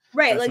 right?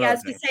 Right. Like I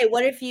was going to say,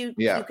 what if you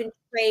can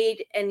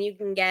trade and you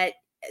can get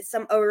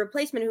a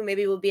replacement who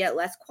maybe will be at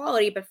less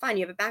quality, but fine,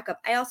 you have a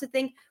backup. I also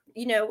think,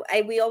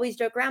 we always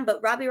joke around,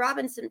 but Robbie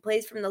Robinson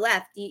plays from the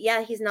left.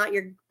 Yeah, he's not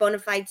your bona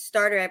fide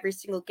starter every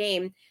single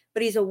game,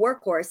 but he's a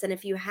workhorse. And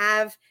and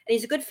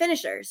he's a good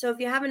finisher. So if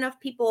you have enough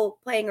people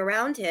playing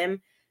around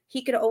him,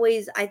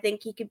 I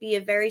think he could be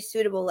a very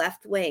suitable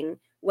left wing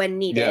when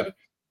needed,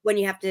 when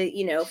you have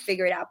to,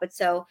 figure it out. But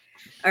so,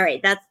 all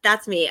right,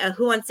 that's me.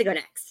 Who wants to go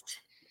next?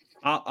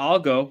 I'll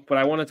go, but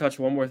I want to touch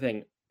one more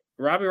thing.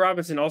 Robbie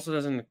Robinson also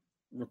doesn't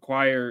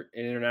require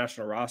an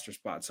international roster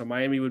spot. So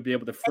Miami would be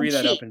able to free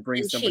that up and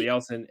bring somebody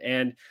else in.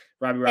 And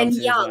Robbie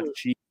Robinson is not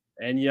cheap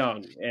and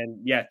young. And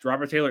yeah,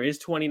 Robert Taylor is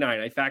 29.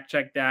 I fact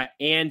checked that,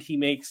 and he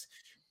makes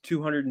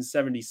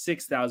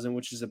 $276,000,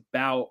 which is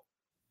about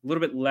a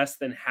little bit less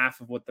than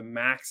half of what the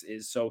max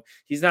is. So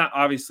he's not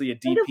obviously a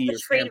DP or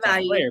trade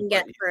value player, you can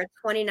get for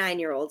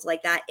 29-year-olds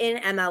like that in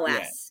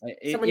MLS.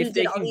 Yeah. Someone who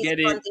did all these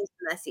fun things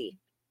for Messi.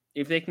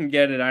 If they can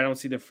get it, I don't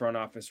see the front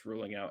office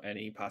ruling out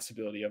any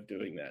possibility of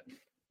doing that.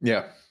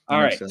 Yeah.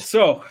 All right. Sense.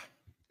 So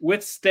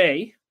with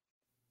stay,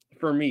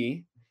 for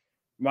me,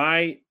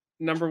 my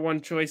number one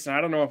choice, and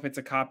I don't know if it's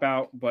a cop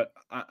out, but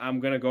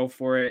I'm gonna go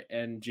for it.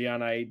 And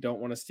Gian, I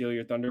don't want to steal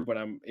your thunder, but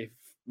if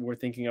we're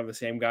thinking of the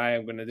same guy,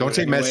 I'm gonna don't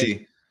say anyway.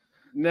 Messi.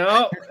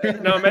 No,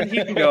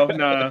 he can go.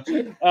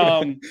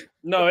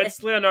 No,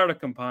 it's Leonardo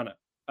Campana.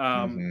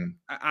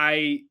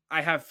 I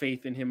have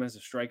faith in him as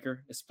a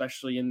striker,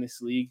 especially in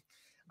this league.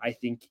 I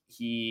think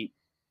he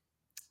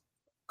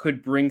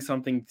could bring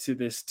something to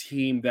this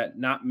team that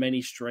not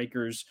many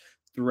strikers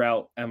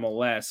throughout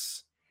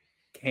MLS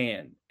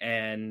can.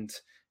 And,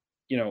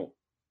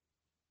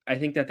 I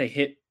think that they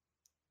hit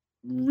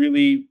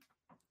really,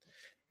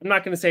 I'm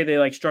not going to say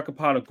they struck a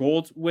pot of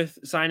gold with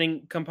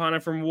signing Campana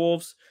from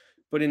Wolves,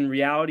 but in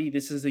reality,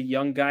 this is a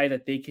young guy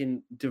that they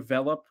can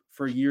develop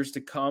for years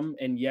to come.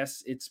 And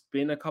yes, it's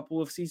been a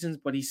couple of seasons,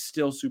 but he's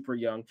still super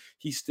young.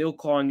 He's still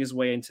clawing his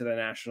way into the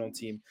national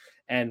team.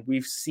 And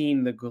we've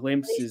seen the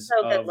glimpses he's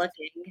so good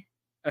looking.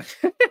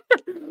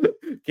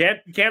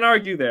 Can't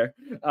argue there.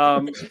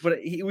 But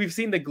we've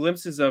seen the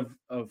glimpses of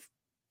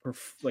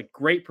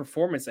great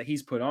performance that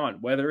he's put on,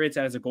 whether it's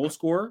as a goal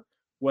scorer,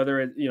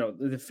 whether it's,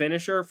 the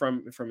finisher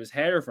from his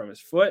head or from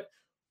his foot,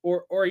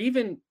 or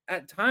even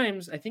at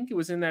times, I think it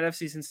was in that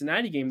FC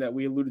Cincinnati game that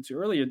we alluded to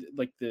earlier,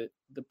 like the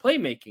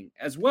playmaking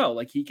as well.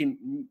 Like he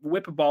can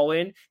whip a ball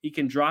in, he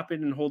can drop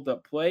it and hold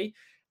up play.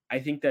 I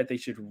think that they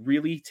should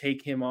really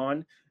take him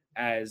on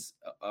as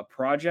a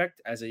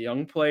project, as a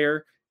young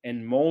player,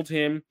 and mold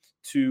him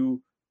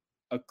to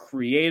a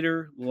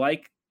creator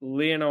like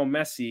Lionel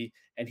Messi,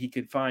 and he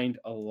could find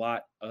a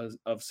lot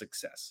of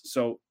success.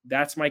 So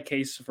that's my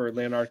case for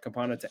Leonardo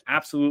Campana to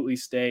absolutely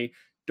stay.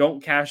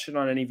 Don't cash in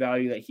on any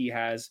value that he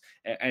has,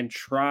 and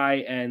try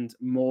and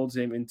mold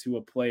him into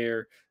a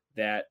player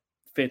that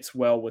fits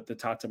well with the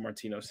Tata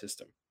Martino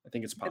system. I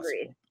think it's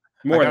possible.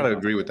 I gotta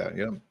agree with that.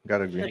 Yeah,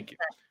 gotta agree. Thank you.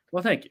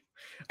 Well, thank you.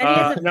 And he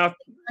has a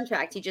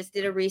contract. He just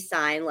did a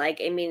re-sign.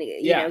 He's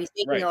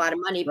making a lot of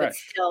money, but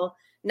still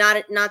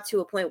not to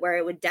a point where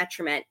it would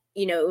detriment.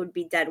 It would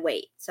be dead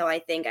weight. So I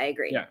think I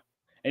agree. Yeah,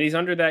 and he's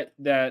under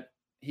that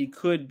he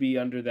could be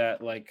under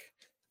that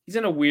he's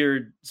in a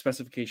weird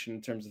specification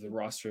in terms of the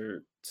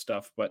roster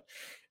stuff, but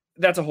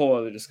that's a whole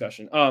other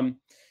discussion.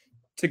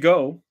 To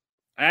go,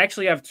 I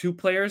actually have two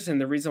players,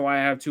 and the reason why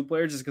I have two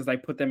players is because I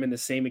put them in the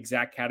same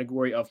exact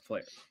category of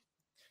player.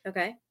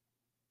 Okay.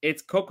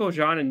 It's Coco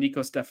Jean and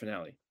Nico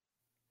Stefanelli.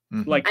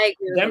 Mm-hmm. I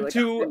agree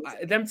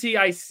them two,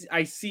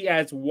 I see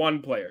as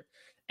one player.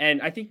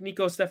 And I think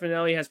Nico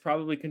Stefanelli has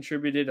probably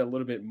contributed a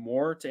little bit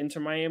more to Inter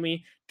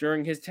Miami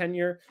during his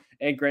tenure.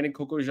 And granted,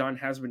 Coco Jean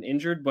has been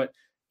injured, but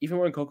even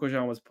when Coco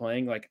Jean was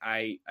playing,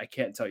 I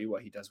can't tell you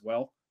what he does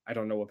well. I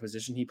don't know what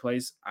position he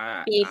plays.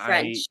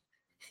 French.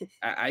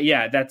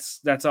 Yeah,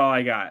 that's all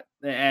I got.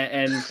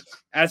 And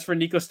as for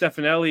Nico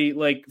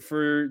Stefanelli,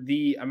 for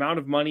the amount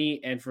of money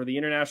and for the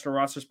international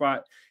roster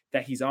spot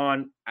that he's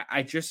on,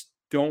 I just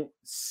don't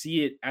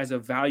see it as a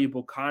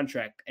valuable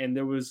contract. And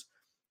there was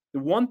the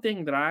one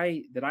thing that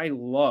I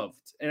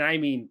loved, and I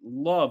mean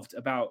loved,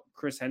 about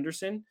Chris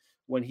Henderson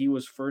when he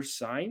was first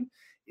signed,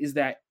 is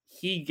that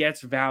he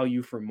gets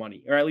value for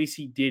money, or at least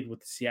he did with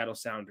the Seattle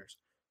Sounders.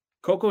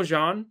 Coco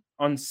Jean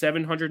on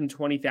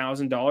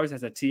 $720,000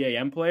 as a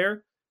TAM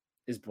player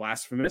is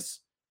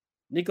blasphemous.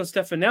 Nico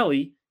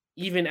Stefanelli,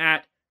 even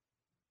at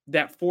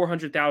that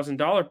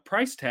 $400,000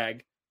 price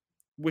tag,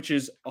 which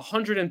is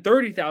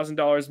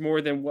 $130,000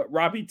 more than what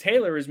Robbie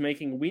Taylor is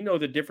making, we know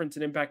the difference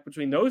in impact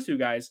between those two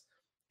guys,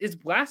 is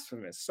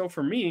blasphemous. So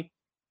for me,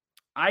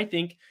 I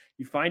think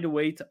you find a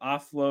way to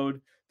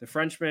offload the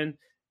Frenchman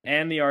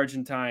and the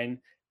Argentine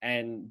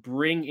and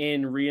bring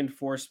in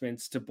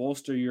reinforcements to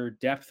bolster your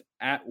depth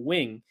at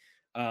wing,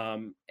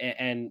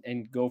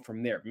 and go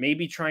from there.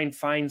 Maybe try and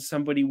find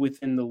somebody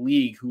within the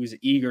league who is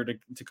eager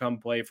to come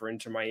play for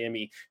Inter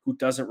Miami, who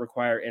doesn't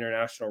require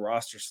international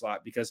roster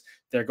slot, because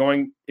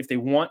if they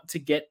want to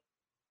get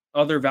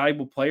other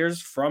valuable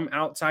players from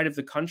outside of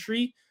the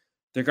country,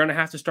 they're going to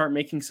have to start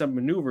making some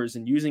maneuvers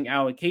and using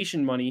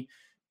allocation money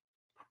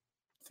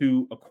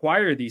to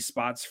acquire these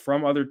spots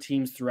from other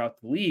teams throughout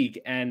the league.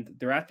 And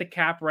they're at the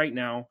cap right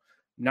now.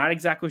 Not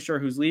exactly sure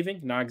who's leaving,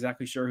 not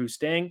exactly sure who's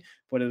staying,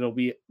 but it'll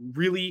be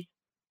really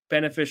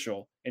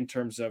beneficial in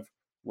terms of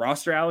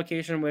roster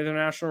allocation with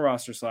international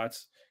roster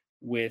slots,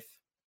 with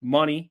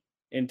money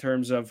in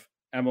terms of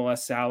MLS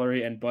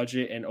salary and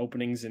budget and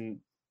openings and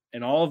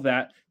all of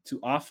that, to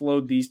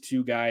offload these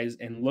two guys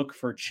and look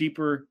for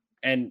cheaper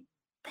and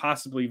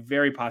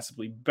very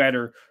possibly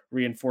better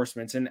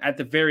reinforcements, and at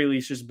the very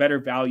least, just better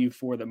value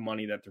for the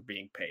money that they're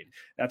being paid.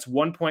 That's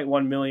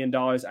 $1.1 million.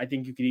 I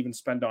think you could even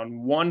spend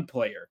on one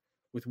player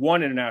with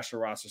one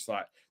international roster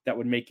slot that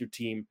would make your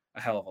team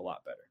a hell of a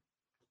lot better.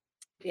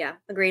 Yeah,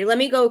 agreed. Let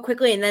me go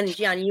quickly, and then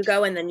Gian, you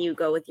go, and then you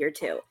go with your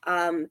two.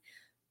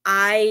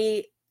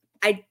 I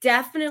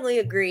definitely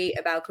agree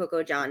about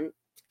Coco John.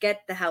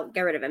 Get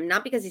rid of him.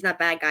 Not because he's not a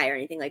bad guy or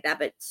anything like that,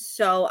 but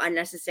so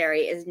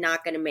unnecessary, is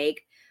not going to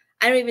make.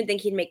 I don't even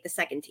think he'd make the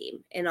second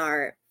team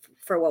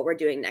for what we're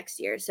doing next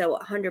year. So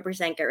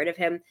 100% get rid of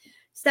him.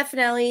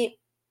 Stefanelli,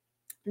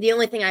 the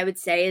only thing I would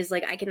say is,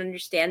 like, I can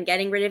understand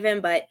getting rid of him,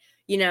 but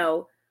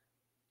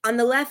on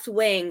the left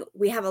wing,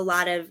 we have a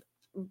lot of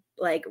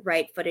like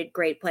right-footed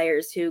great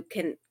players who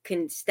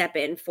can step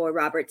in for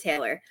Robert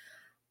Taylor.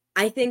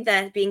 I think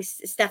that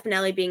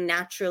Stefanelli being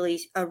naturally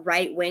a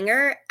right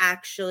winger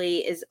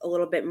actually is a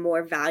little bit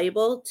more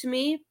valuable to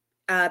me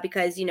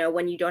because,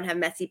 when you don't have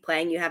Messi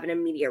playing, you have an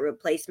immediate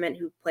replacement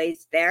who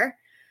plays there.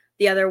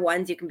 The other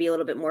ones, you can be a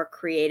little bit more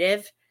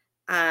creative.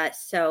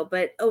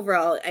 But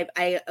overall,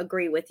 I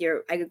agree with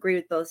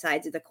both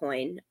sides of the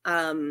coin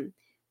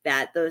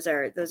that those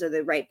are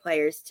the right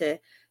players to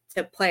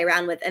play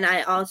around with. And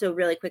I also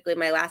really quickly,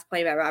 my last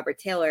point about Robert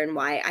Taylor and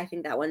why I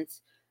think that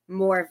one's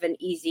more of an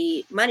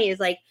easy money is,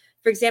 like,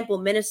 for example,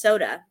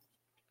 Minnesota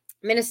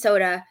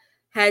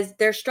has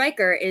their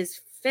striker is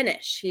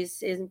Finnish. He's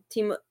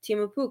Timo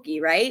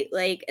Pukki, right?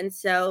 Like, and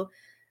so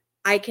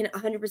I can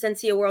 100%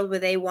 see a world where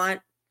they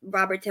want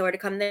Robert Taylor to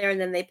come there, and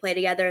then they play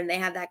together and they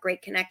have that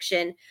great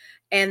connection.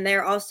 And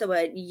they're also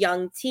a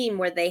young team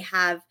where they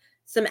have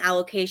some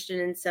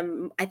allocation and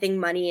some, I think,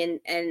 money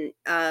and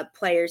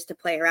players to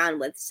play around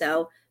with.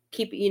 So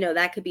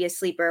that could be a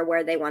sleeper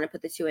where they want to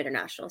put the two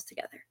internationals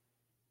together.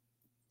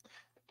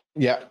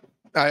 Yeah,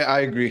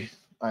 I agree.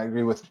 I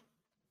agree with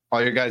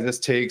all your guys'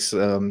 takes.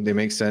 They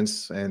make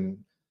sense. And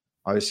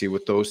obviously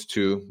with those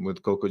two,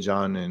 with Coco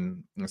John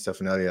and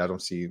Stefanelli, I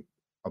don't see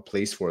a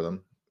place for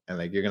them. And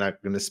like, you're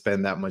not going to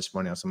spend that much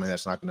money on somebody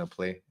that's not going to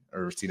play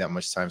or see that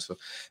much time. So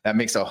that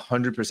makes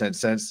 100%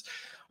 sense.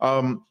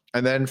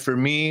 And then for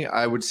me,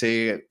 I would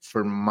say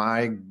for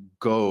my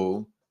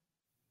go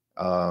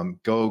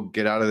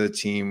get out of the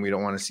team. We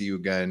don't want to see you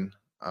again.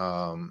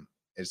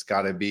 It's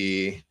got to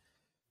be.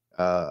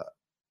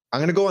 I'm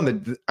gonna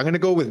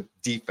go with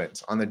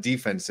defense on the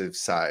defensive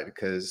side,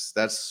 because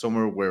that's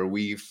somewhere where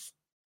we've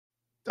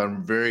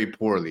done very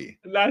poorly.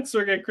 Not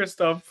Sergei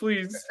Kristov,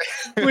 please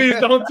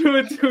don't do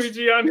it to me,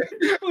 Gian.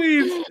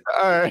 Please.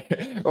 All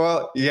right.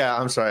 Well, yeah,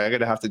 I'm sorry. I'm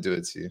gonna have to do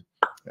it to you.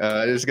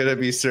 It's gonna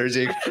be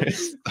Sergei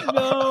Kristov.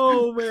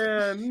 No,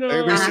 man,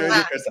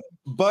 no.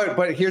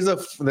 But here's a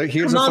funny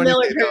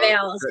Miller thing.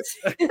 Prevails.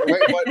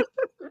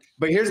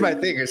 But here's my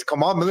thing: is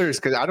Kamal Miller is,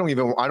 because I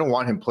don't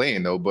want him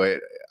playing though.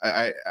 But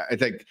I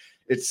think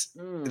it's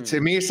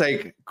to me, it's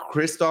like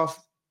Kristov,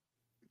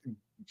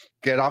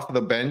 get off of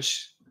the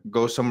bench,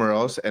 go somewhere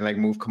else, and like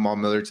move Kamal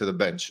Miller to the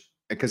bench,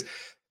 because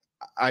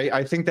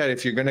I think that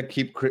if you're gonna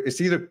it's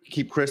either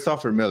keep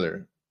Kristov or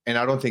Miller. And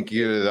I don't think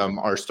either of them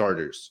are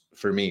starters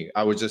for me.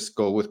 I would just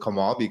go with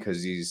Kamal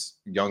because he's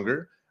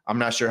younger. I'm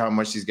not sure how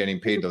much he's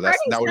getting paid though. That's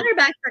center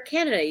back for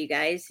Canada, you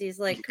guys. He's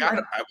like,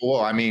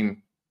 well, I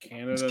mean,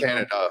 Canada. It's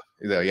Canada.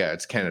 Yeah,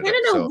 it's Canada.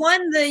 Canada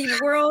won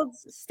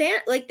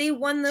the they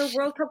won the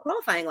World Cup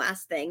qualifying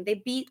last thing. They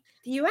beat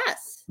the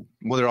US.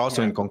 Well, they're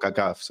also in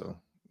CONCACAF, so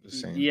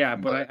just saying. Yeah,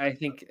 but I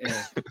think.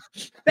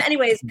 But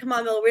anyways, come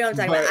on, Bill. We don't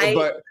talk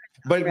about.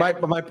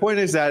 But my point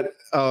is that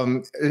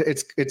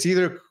it's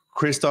either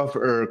Kristov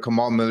or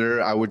Kamal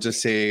Miller. I would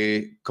just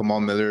say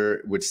Kamal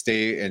Miller would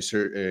stay and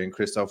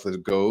Kristov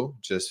would go,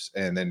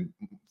 and then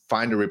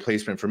find a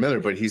replacement for Miller.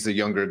 But he's a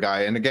younger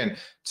guy. And again,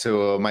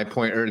 to my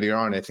point earlier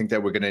on, I think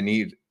that we're going to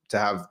need to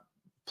have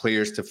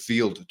players to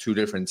field two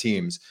different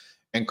teams.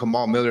 And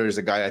Kamal Miller is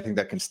a guy I think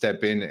that can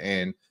step in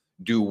and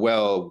do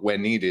well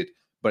when needed.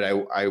 But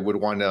I would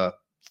want to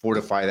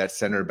fortify that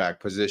center back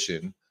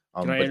position.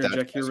 Can I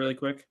interject here really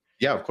quick?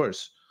 Yeah, of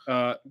course.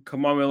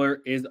 Kamal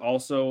Miller is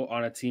also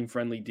on a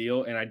team-friendly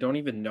deal, and I don't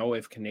even know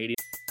if Canadian.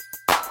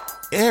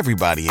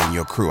 Everybody in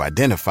your crew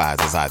identifies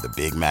as either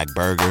Big Mac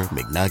Burger,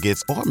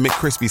 McNuggets, or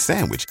McCrispy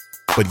Sandwich.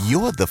 But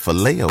you're the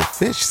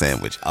Filet-O-Fish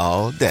Sandwich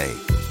all day.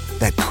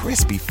 That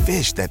crispy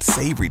fish, that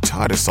savory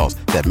tartar sauce,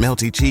 that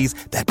melty cheese,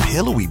 that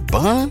pillowy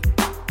bun.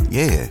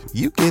 Yeah,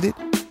 you get it.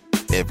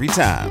 Every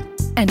time.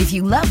 And if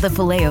you love the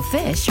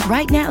Filet-O-Fish,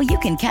 right now you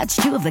can catch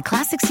two of the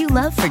classics you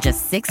love for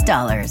just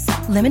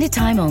 $6. Limited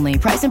time only.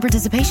 Price and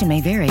participation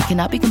may vary.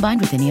 Cannot be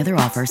combined with any other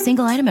offer.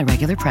 Single item at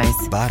regular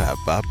price.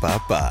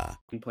 Ba-da-ba-ba-ba.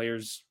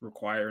 Players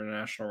require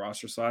international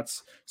roster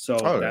slots, so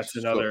that's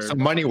another. So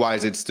money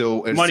wise, it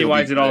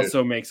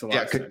also makes a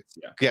lot of sense.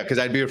 Yeah, because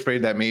I'd be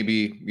afraid that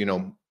maybe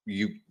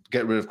you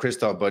get rid of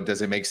Kristov, but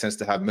does it make sense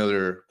to have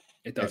Miller?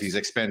 It does. If he's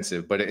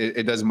expensive, but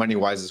it does money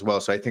wise as well.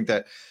 So I think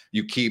that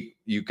you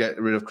get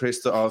rid of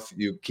Kristov,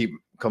 you keep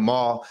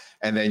Kamal,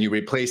 and then you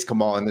replace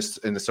Kamal in the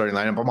starting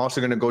lineup. I'm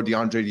also going to go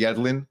DeAndre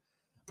Yedlin.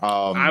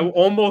 I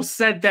almost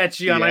said that,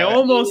 Gian. Yeah. I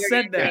almost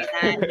said that.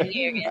 I knew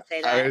you were gonna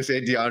say that. I'm gonna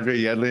say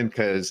DeAndre Yedlin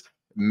because,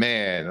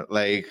 man,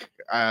 like,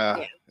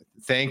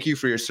 thank you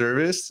for your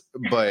service,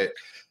 but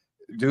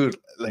dude,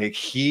 like,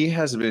 he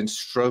has been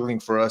struggling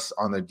for us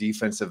on the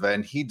defensive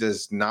end. He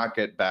does not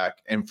get back,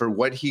 and for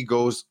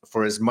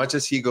as much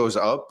as he goes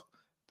up,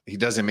 he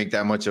doesn't make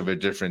that much of a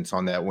difference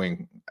on that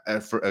wing.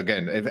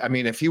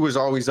 If he was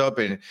always up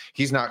and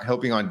he's not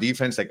helping on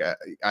defense, like,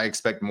 I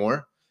expect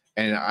more,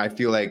 and I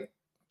feel like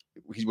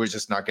we're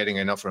just not getting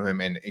enough from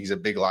him, and he's a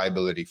big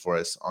liability for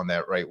us on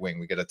that right wing.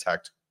 We get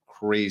attacked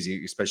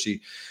crazy,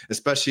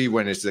 especially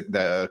when it's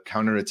the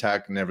counter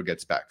attack never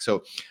gets back.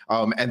 So,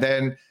 and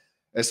then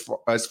as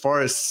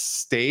far as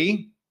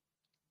stay,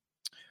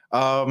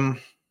 man,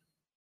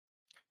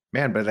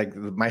 but like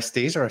my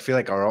stays I feel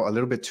like are a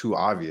little bit too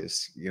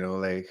obvious.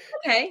 Like,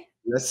 okay.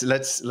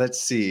 Let's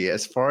see.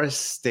 As far as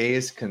stay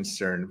is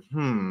concerned,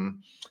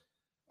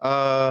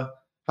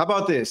 how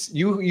about this?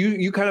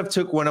 You kind of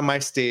took one of my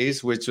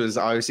stays, which was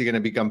obviously going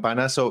to be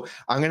Campana. So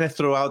I'm going to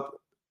throw out.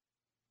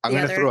 I'm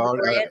going to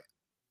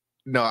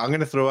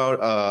throw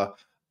out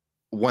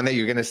one that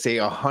you're going to say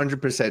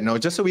 100% no,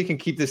 just so we can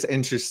keep this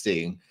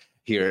interesting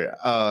here.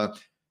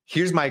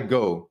 Here's my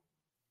go.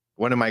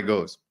 One of my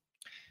goes.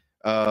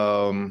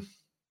 I'm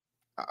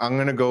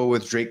going to go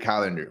with Drake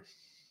Callender.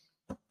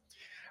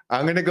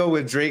 I'm gonna go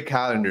with Drake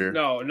Callender.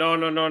 No. I'm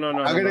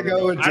gonna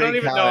go with Drake Callender. I don't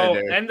even know.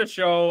 End the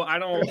show. I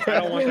don't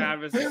want to have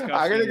this discussion.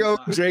 I'm gonna go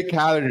with Drake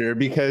Callender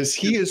because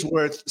he is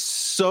worth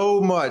so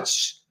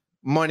much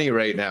money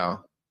right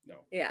now. No.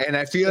 Yeah. And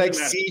I feel like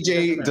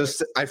CJ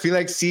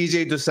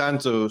Dos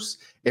Santos,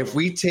 if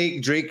we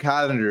take Drake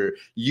Callender,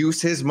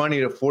 use his money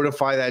to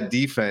fortify that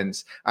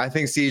defense, I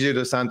think CJ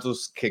Dos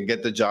Santos can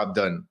get the job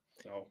done.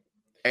 No.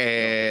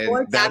 And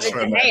or that's David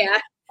from De Gea.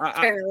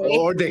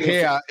 or De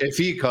Gea if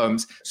he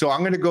comes. So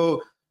I'm going to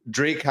go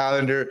Drake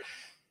Callender.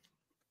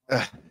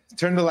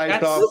 Turn the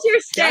lights off. Who's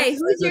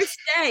your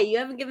stay? You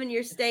haven't given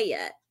your stay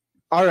yet.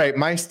 All right,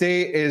 my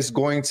stay is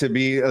going to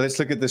be. Let's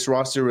look at this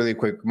roster really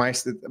quick.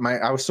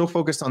 I was so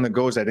focused on the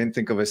goals, I didn't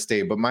think of a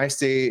stay. But my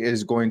stay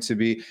is going to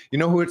be. You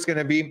know who it's going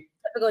to be?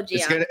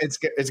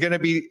 It's going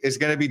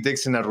to be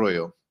Dixon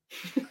Arroyo.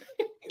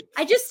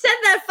 I just said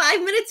that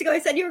 5 minutes ago. I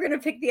said you were going to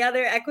pick the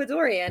other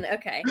Ecuadorian.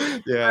 Okay.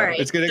 Yeah, right,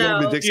 it's going to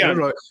go to Dixon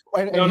Arroyo.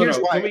 And here's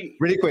why.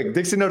 Really quick,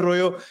 Dixon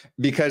Arroyo,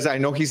 because I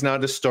know he's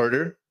not a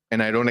starter,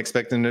 and I don't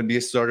expect him to be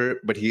a starter,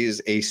 but he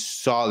is a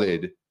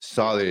solid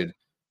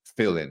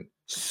fill-in.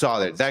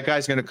 Solid. That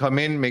guy's going to come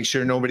in, make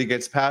sure nobody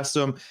gets past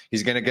him.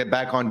 He's going to get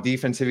back on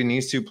defense if he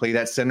needs to, play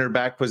that center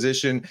back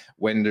position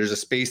when there's a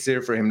space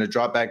there for him to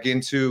drop back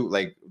into,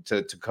 like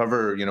to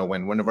cover,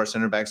 when one of our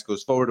center backs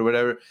goes forward or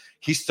whatever.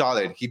 He's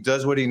solid. He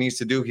does what he needs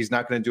to do. He's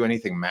not going to do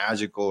anything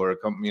magical or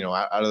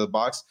out of the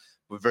box,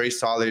 but very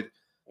solid.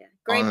 Yeah.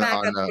 Great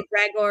backup to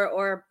Gregor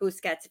or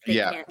Busquets if they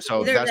can.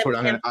 So either that's what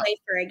I'm going to play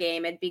for a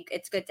game.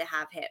 It's good to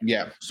have him.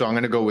 Yeah. So I'm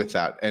going to go with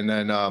that. And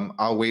then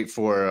I'll wait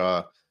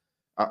for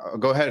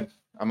go ahead.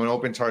 I'm an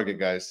open target,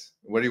 guys.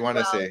 What do you want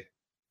to say?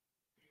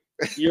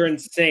 You're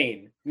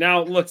insane.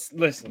 Now,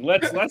 listen.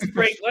 Let's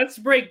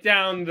break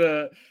down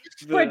the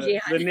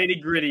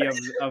nitty gritty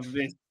of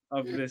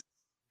this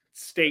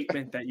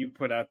statement that you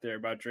put out there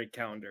about Drake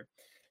Callender.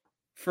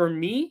 For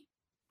me,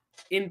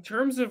 in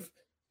terms of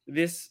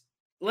this,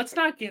 let's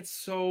not get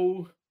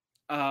so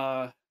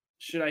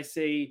should I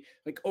say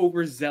like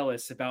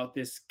overzealous about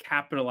this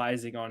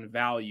capitalizing on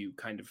value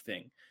kind of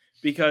thing,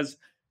 because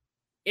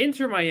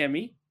Inter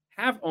Miami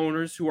have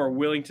owners who are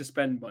willing to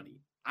spend money.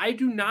 I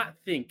do not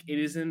think it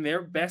is in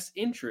their best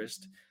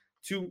interest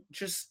to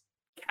just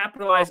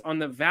capitalize on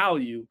the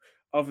value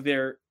of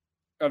their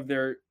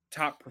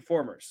top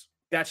performers.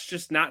 That's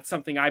just not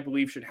something I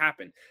believe should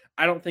happen.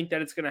 I don't think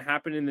that it's going to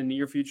happen in the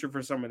near future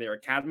for some of their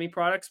academy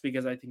products,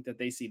 because I think that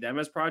they see them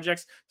as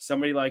projects.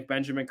 Somebody like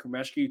Benjamin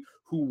Krumeshki,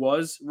 who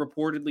was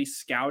reportedly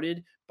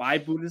scouted by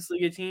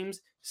Bundesliga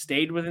teams,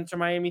 stayed with Inter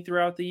Miami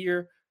throughout the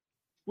year.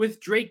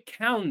 With Drake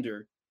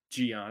Callender,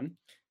 Gian,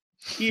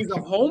 he's a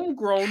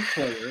homegrown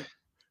player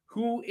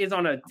who is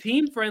on a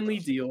team-friendly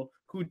deal,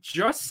 who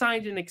just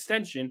signed an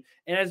extension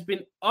and has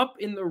been up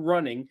in the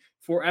running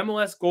for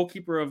MLS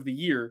Goalkeeper of the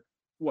Year,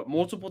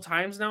 multiple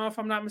times now, if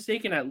I'm not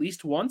mistaken, at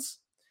least once.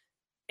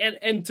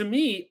 And to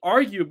me,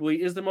 arguably,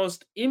 is the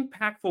most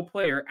impactful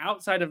player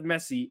outside of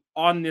Messi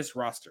on this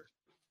roster.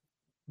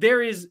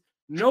 There is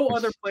no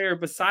other player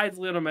besides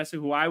Lionel Messi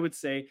who I would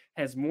say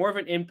has more of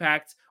an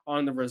impact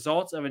on the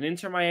results of an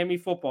Inter Miami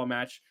football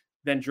match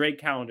than Drake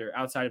Callender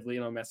outside of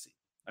Lionel Messi.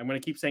 I'm going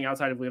to keep saying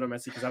outside of Lionel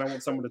Messi because I don't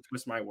want someone to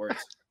twist my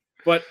words.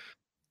 But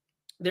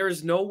there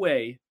is no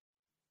way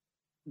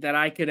that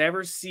I could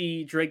ever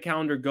see Drake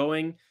Callender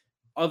going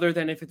other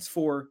than if it's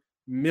for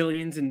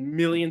millions and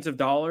millions of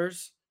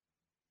dollars.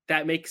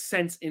 That makes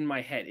sense in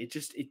my head.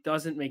 It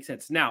doesn't make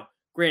sense. Now,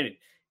 granted,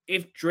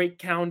 if Drake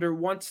Callender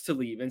wants to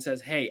leave and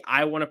says, hey,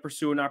 I want to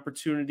pursue an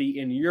opportunity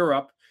in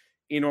Europe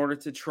in order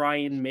to try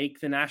and make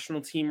the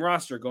national team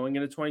roster going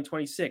into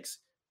 2026,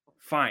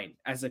 fine.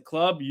 As a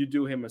club, you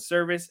do him a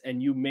service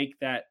and you make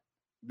that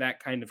that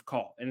kind of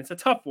call. And it's a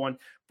tough one,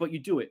 but you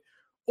do it.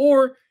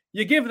 Or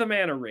you give the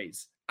man a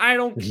raise. I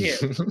don't care.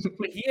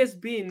 But he has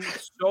been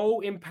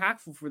so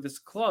impactful for this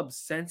club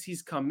since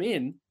he's come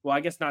in. Well, I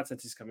guess not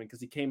since he's come in,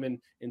 because he came in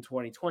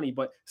 2020,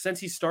 but since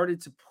he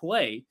started to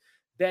play,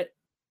 that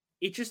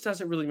it just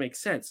doesn't really make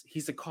sense.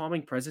 He's a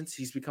calming presence.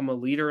 He's become a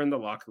leader in the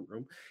locker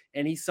room,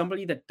 and he's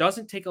somebody that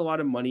doesn't take a lot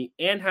of money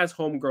and has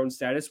homegrown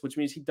status, which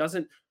means he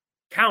doesn't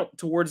count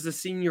towards the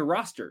senior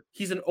roster.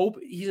 He's an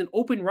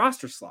open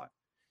roster slot.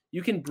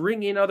 You can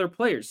bring in other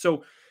players.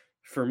 So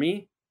for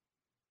me,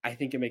 I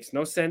think it makes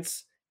no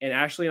sense. And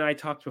Ashley and I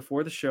talked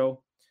before the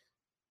show.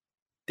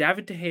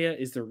 David De Gea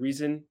is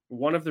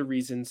one of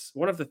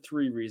the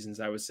three reasons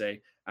I would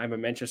say I'm a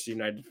Manchester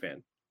United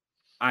fan.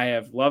 I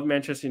have loved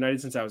Manchester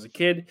United since I was a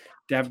kid.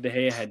 David De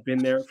Gea had been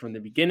there from the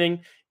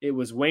beginning. It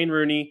was Wayne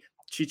Rooney,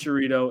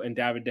 Chicharito, and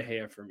David De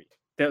Gea for me.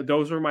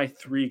 Those were my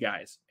three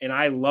guys. And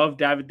I love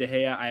David De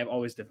Gea. I have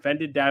always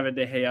defended David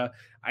De Gea.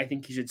 I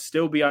think he should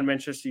still be on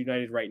Manchester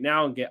United right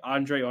now and get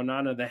Andre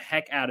Onana the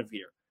heck out of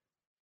here.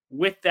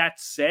 With that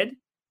said,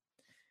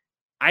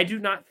 I do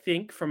not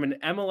think from an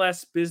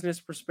MLS business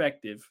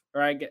perspective,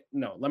 let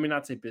me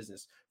not say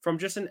business, from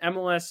just an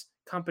MLS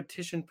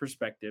competition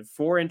perspective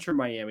for Inter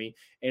Miami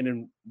and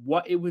in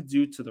what it would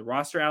do to the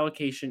roster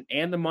allocation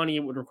and the money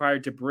it would require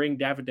to bring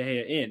David De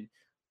Gea in,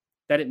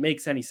 that it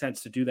makes any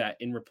sense to do that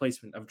in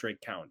replacement of Drake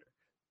Callender.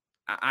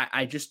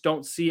 I just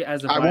don't see it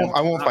as a viable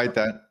I won't fight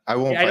that. I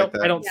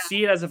don't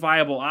see it as a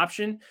viable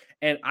option.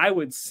 And I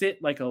would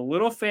sit like a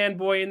little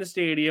fanboy in the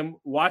stadium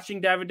watching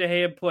David De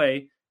Gea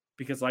play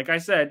because, like I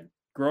said,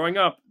 growing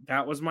up,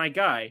 that was my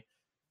guy.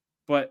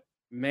 But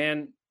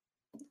man,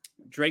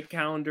 Drake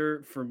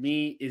Callender for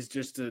me is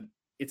just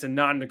it's a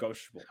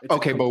non-negotiable. It's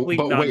okay, but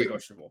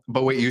non-negotiable.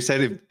 Wait, you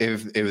said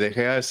if De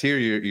Gea is here,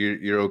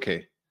 you're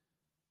okay.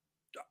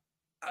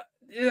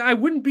 I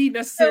wouldn't be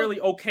necessarily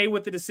okay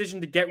with the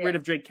decision to get rid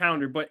of Drake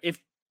Callender, but if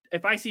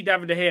I see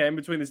David De Gea in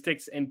between the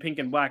sticks and pink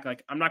and black,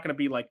 like I'm not going to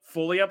be like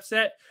fully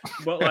upset,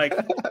 but like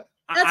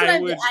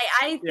that's what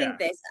I think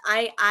this.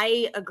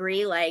 I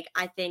agree. Like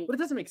I think, but it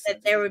doesn't make sense.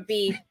 That there'd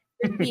be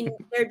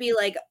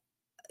like,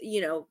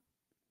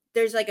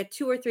 there's like a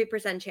 2 or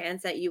 3%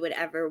 chance that you would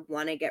ever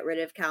want to get rid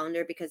of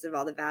Callender because of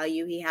all the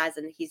value he has,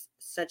 and he's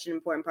such an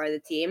important part of the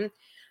team.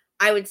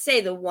 I would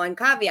say the one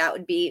caveat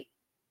would be,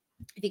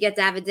 if you get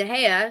David De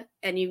Gea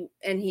and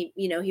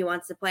he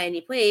wants to play and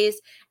he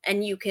plays,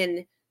 and you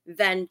can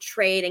then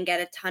trade and get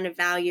a ton of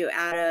value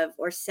out of,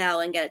 or sell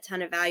and get a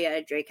ton of value out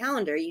of Drake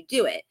Callender, you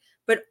do it,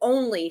 but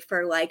only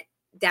for like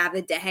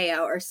David De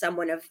Gea or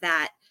someone of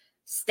that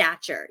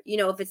stature.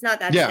 If it's not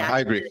that,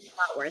 I agree. It's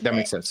not worth that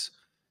makes sense.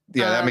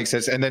 Yeah, that makes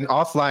sense. And then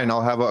offline,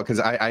 I'll have because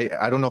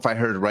I don't know if I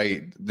heard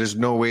right. There's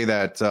no way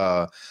that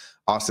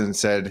Austin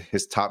said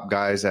his top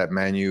guys at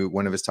Man U,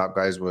 one of his top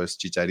guys was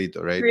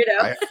Chicharito, right?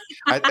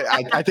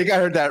 I think I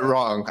heard that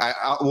wrong.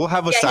 We'll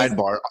have a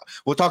sidebar.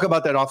 We'll talk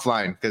about that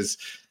offline because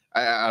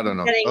I don't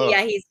know.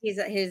 Yeah,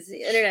 his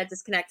internet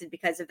disconnected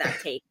because of that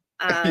tape.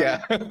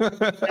 I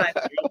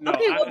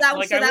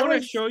want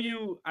to show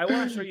you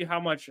how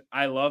much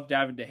I love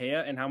David De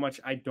Gea and how much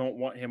I don't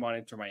want him on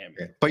Inter Miami.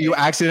 But you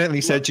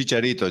accidentally said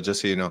Chicharito,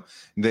 just so you know.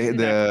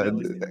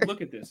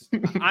 Look at this.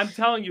 I'm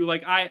telling you,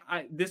 like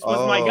this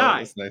was my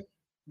guy. Nice.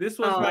 This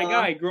was my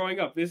guy growing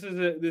up. This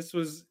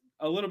was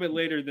a little bit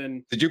later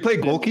than. Did you play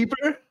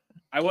goalkeeper?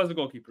 I was a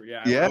goalkeeper.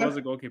 Yeah. I was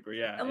a goalkeeper.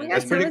 Yeah. Oh my gosh,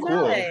 that's pretty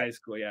cool. In high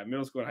school. Yeah.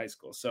 Middle school and high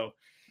school. So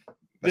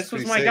this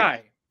was my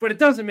guy. But it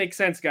doesn't make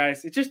sense,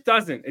 guys. It just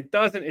doesn't. It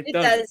doesn't.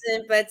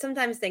 But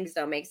sometimes things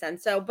don't make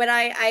sense. So, but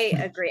I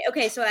agree.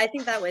 Okay, so I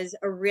think that was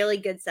a really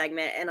good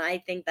segment, and I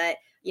think that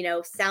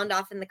sound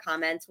off in the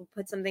comments. We'll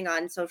put something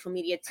on social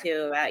media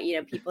too about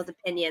people's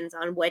opinions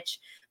on which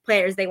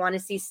players they want to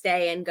see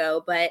stay and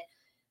go. But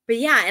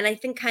yeah, and I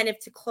think kind of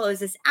to close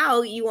this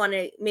out, you want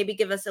to maybe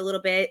give us a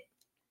little bit,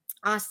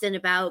 Austin,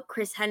 about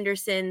Chris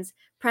Henderson's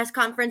press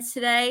conference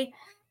today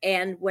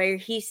and where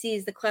he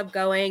sees the club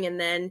going, and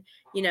then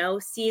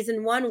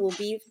season 1 will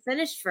be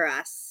finished for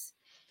us.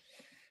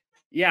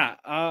 Yeah,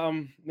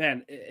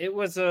 man, it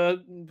was a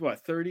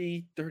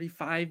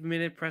 35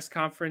 minute press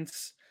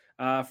conference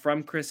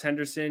from Chris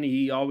Henderson.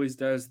 He always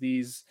does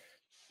these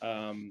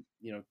same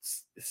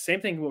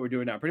thing what we're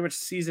doing now, pretty much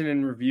season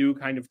in review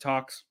kind of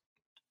talks.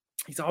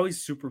 He's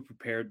always super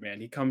prepared,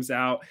 man. He comes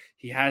out,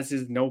 he has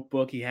his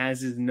notebook, he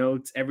has his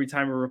notes. Every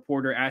time a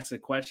reporter asks a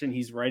question,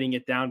 he's writing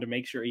it down to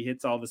make sure he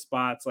hits all the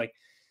spots. Like,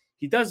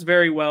 he does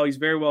very well. He's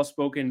very well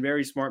spoken,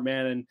 very smart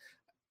man, and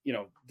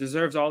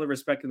deserves all the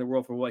respect in the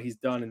world for what he's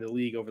done in the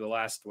league over the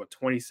last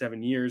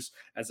 27 years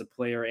as a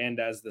player and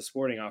as the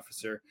sporting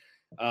officer.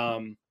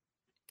 And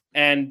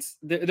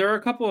there are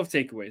a couple of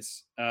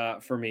takeaways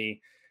for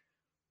me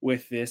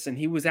with this. And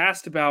he was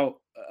asked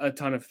about a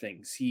ton of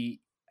things. He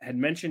had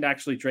mentioned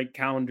actually Drake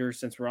Callender,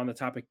 since we're on the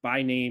topic,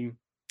 by name,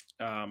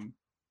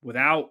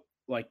 without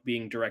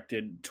being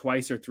directed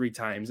twice or 3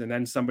 times. And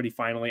then somebody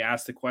finally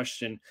asked a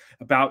question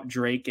about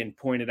Drake and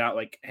pointed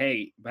out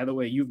hey, by the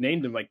way, you've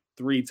named him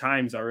 3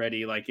 times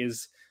already.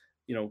 Is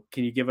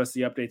can you give us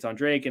the updates on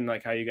Drake and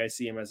like how you guys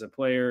see him as a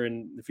player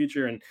in the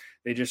future? And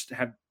they just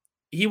had,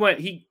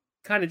 he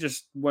kind of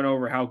just went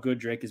over how good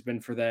Drake has been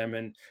for them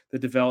and the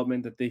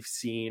development that they've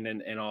seen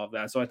and all of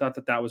that. So I thought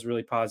that was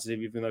really positive,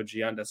 even though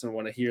Gian doesn't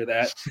want to hear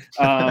that.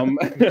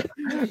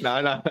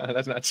 No,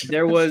 that's not true.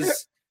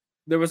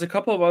 There was a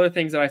couple of other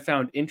things that I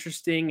found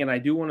interesting, and I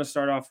do want to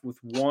start off with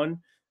one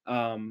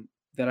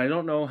that I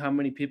don't know how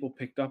many people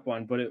picked up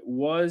on, but it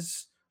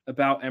was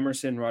about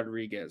Emerson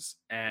Rodriguez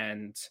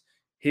and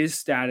his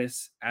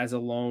status as a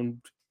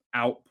loaned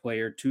out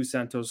player to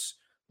Santos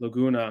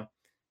Laguna.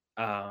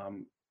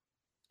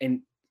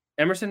 And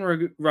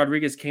Emerson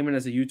Rodriguez came in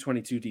as a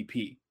U22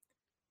 DP.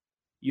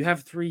 You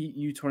have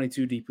 3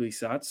 U22 DP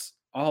slots.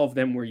 All of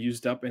them were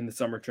used up in the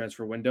summer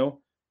transfer window.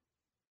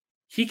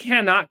 He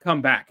cannot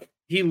come back.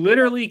 He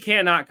literally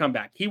cannot come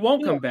back. He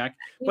won't come back,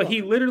 but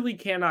he literally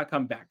cannot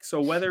come back. So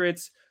whether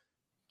it's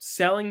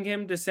selling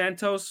him to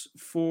Santos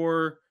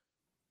for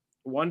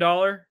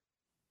 $1,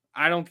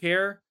 I don't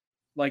care.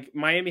 Like,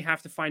 Miami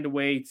have to find a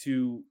way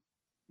to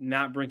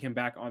not bring him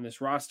back on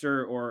this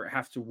roster or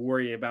have to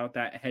worry about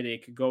that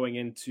headache going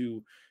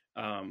into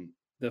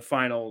the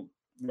final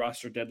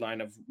roster deadline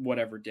of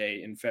whatever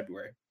day in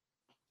February.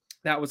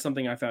 That was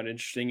something I found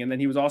interesting. And then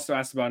he was also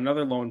asked about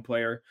another loan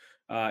player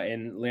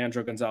in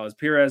Leandro Gonzalez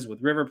Perez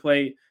with River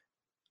Plate.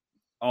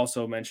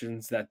 Also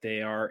mentions that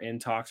they are in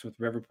talks with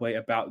River Plate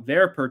about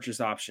their purchase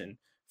option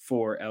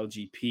for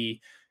LGP.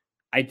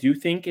 I do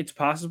think it's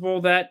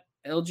possible that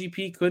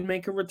LGP could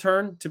make a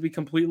return, to be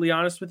completely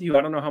honest with you.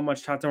 I don't know how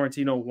much Tata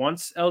Martino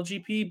wants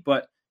LGP,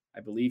 but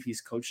I believe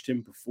he's coached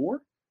him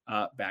before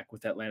back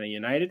with Atlanta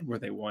United where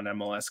they won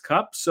MLS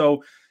Cup.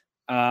 So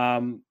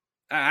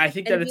I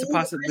think that it's a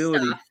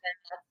possibility.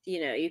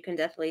 You can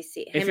definitely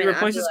see him. If he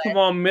replaces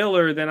Kamal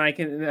Miller, then I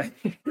can.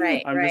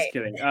 Right. I'm just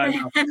kidding.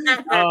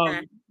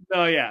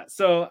 No, yeah.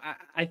 So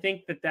I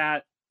think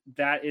that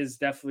is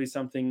definitely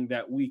something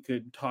that we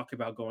could talk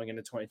about going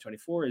into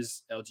 2024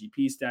 is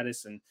LGP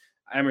status. And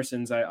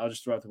Emerson's, I'll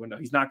just throw out the window.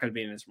 He's not going to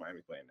be in his Miami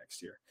play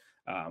next year.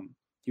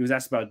 He was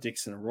asked about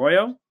Dixon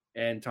Arroyo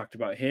and talked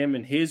about him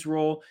and his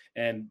role,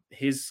 and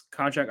his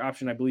contract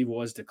option, I believe,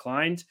 was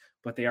declined,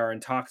 but they are in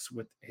talks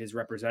with his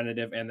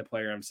representative and the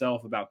player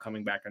himself about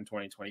coming back in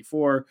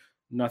 2024.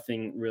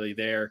 Nothing really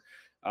there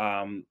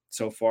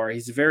so far.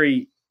 He's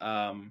very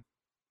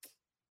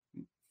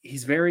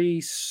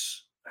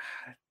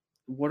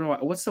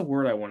what's the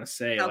word I want to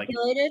say?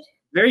 Calculated? Like,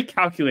 very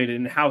calculated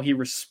in how he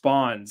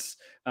responds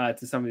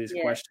to some of these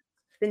questions.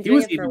 Been He doing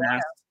was it for a even while.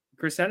 asked,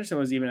 Chris Henderson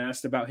was even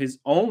asked about his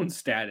own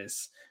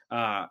status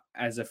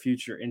as a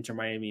future Inter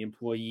Miami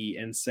employee,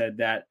 and said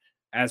that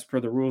as per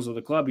the rules of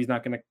the club, he's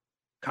not going to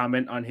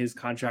comment on his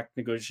contract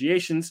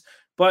negotiations,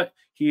 but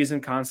he is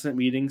in constant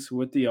meetings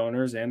with the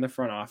owners and the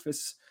front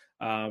office.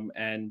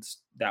 And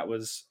that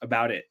was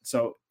about it.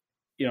 So,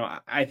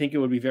 I think it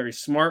would be very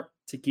smart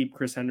to keep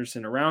Chris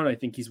Henderson around. I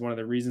think he's one of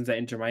the reasons that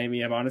Inter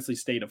Miami have honestly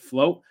stayed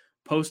afloat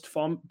post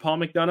Paul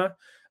McDonough.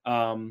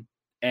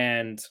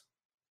 And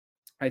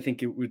I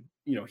think it would,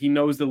 he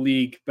knows the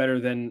league better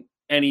than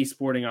any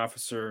sporting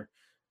officer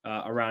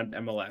around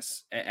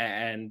MLS.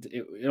 And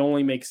it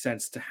only makes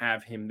sense to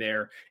have him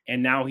there.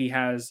 And now he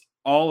has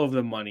all of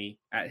the money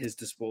at his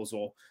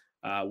disposal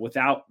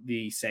without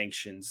the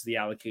sanctions, the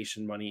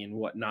allocation money and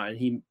whatnot. And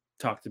he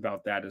talked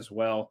about that as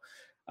well.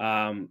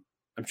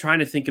 I'm trying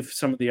to think of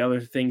some of the other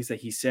things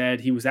that he said.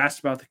 He was asked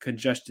about the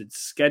congested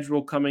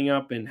schedule coming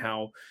up and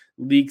how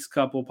Leagues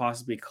Cup will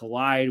possibly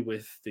collide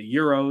with the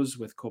Euros,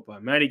 with Copa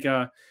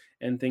America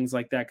and things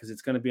like that, because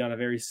it's going to be on a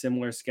very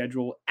similar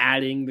schedule,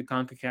 adding the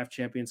CONCACAF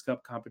Champions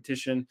Cup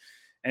competition.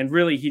 And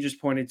really, he just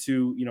pointed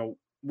to,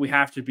 we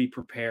have to be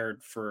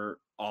prepared for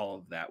all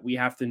of that. We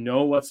have to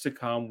know what's to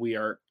come. We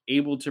are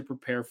able to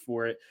prepare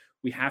for it.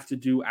 We have to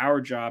do our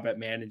job at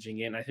managing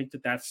it. And I think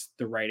that that's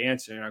the right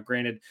answer. Now,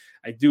 granted,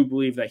 I do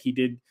believe that he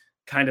did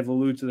kind of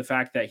allude to the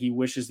fact that he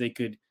wishes they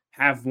could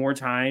have more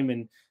time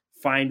and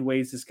find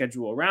ways to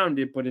schedule around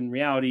it. But in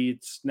reality,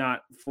 it's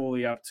not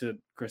fully up to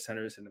Chris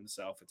Henderson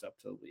himself. It's up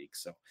to the league.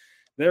 So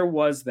there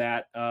was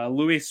that.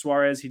 Luis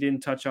Suarez, he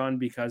didn't touch on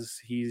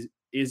because he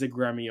is a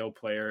Gremio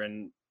player.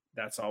 And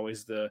that's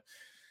always the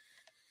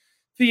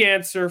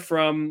answer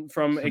from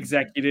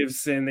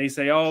executives, and they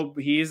say, oh,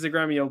 he is a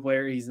Gremio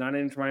player, he's not an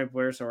Inter Miami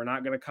player, so we're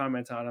not going to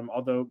comment on him,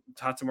 although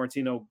Tata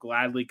Martino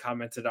gladly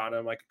commented on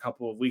him like a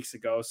couple of weeks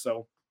ago,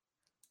 so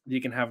you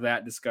can have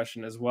that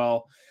discussion as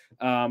well.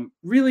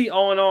 Really,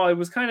 all in all, it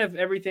was kind of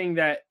everything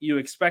that you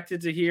expected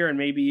to hear and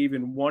maybe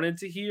even wanted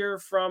to hear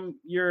from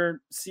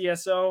your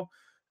CSO,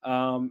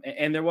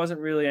 and there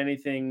wasn't really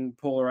anything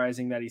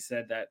polarizing that he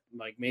said that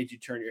like made you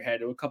turn your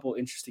head. There were a couple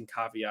interesting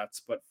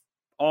caveats, but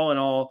all in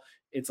all,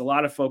 it's a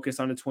lot of focus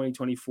on the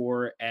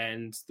 2024.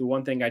 And the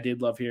one thing I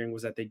did love hearing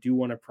was that they do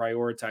want to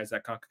prioritize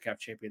that CONCACAF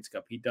Champions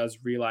Cup. He does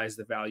realize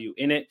the value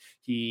in it.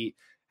 He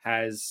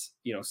has,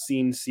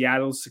 seen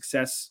Seattle's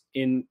success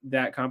in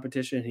that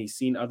competition. He's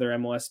seen other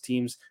MLS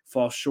teams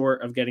fall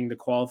short of getting to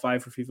qualify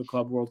for FIFA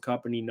Club World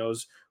Cup. And he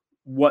knows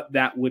what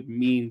that would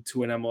mean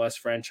to an MLS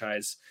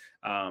franchise.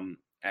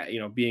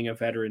 being a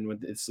veteran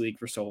with this league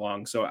for so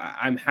long. So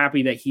I'm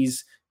happy that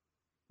he's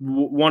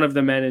one of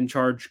the men in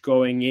charge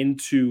going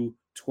into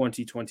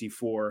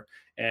 2024.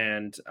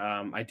 And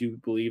I do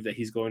believe that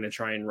he's going to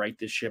try and right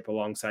this ship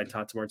alongside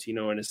Tata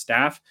Martino and his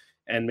staff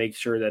and make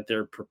sure that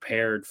they're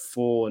prepared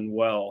full and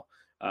well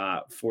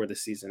for the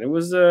season. It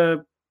was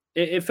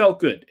it felt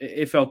good.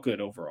 It felt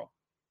good overall.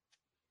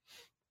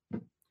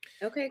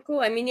 Okay, cool.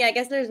 I mean, yeah, I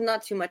guess there's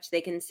not too much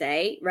they can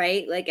say,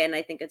 right? Like, and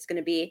I think it's going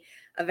to be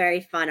a very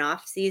fun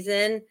off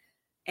season,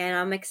 and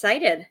I'm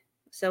excited.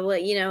 So,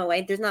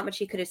 there's not much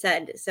he could have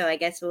said. So I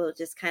guess we'll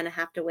just kind of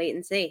have to wait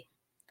and see.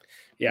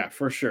 Yeah,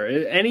 for sure.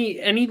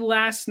 Any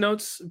last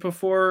notes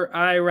before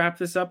I wrap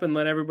this up and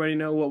let everybody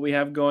know what we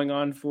have going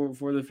on for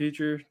the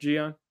future,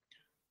 Gian?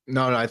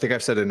 No, I think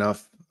I've said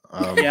enough.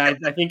 Yeah,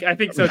 I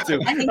think so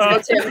too. I think so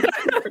too.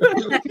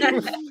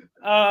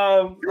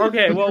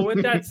 Okay, well,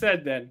 with that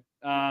said, then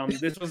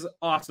this was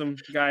awesome,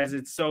 guys.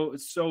 It's so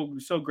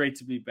great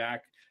to be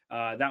back.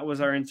 That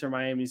was our Inter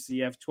Miami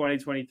CF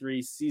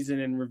 2023 season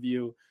in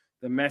review,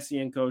 the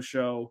Messi and Co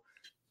show,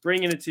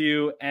 bringing it to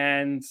you.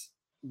 And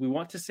we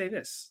want to say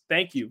this: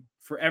 thank you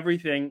for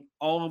everything,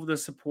 all of the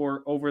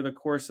support over the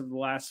course of the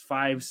last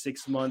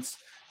 5-6 months.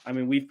 I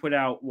mean, we've put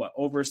out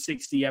over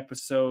 60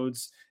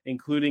 episodes,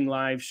 including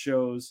live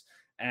shows,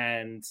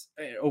 and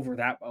over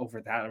that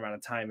amount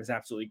of time is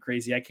absolutely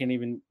crazy. I can't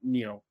even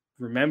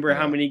remember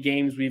how many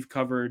games we've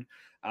covered,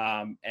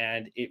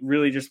 and it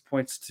really just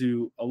points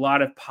to a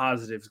lot of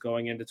positives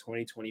going into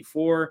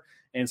 2024.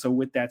 And so,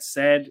 with that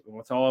said,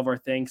 with all of our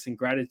thanks and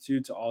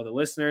gratitude to all the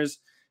listeners,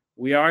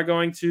 we are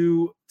going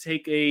to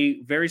take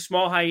a very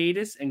small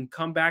hiatus and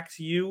come back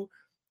to you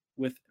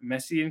with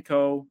Messi and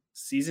Co.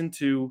 Season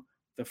 2.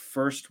 The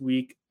first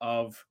week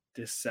of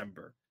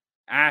December.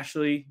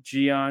 Ashley,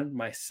 Gian,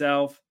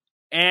 myself,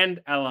 and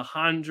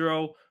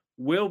Alejandro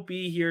will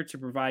be here to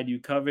provide you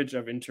coverage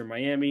of Inter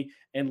Miami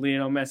and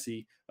Lionel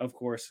Messi, of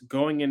course,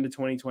 going into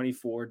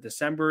 2024.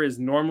 December is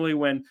normally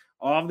when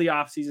all of the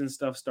offseason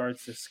stuff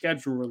starts, the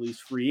schedule release,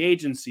 free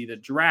agency, the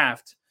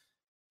draft.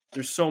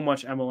 There's so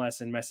much MLS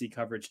and Messi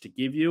coverage to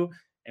give you,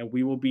 and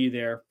we will be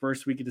there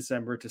first week of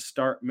December to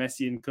start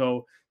Messi and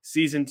Co.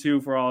 Season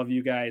 2 for all of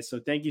you guys. So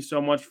thank you so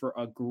much for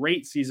a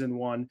great Season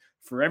 1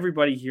 for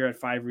everybody here at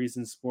 5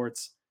 Reasons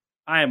Sports.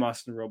 I am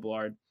Austin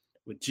Robillard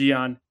with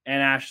Gian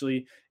and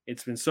Ashley.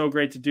 It's been so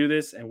great to do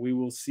this, and we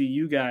will see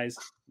you guys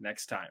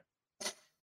next time.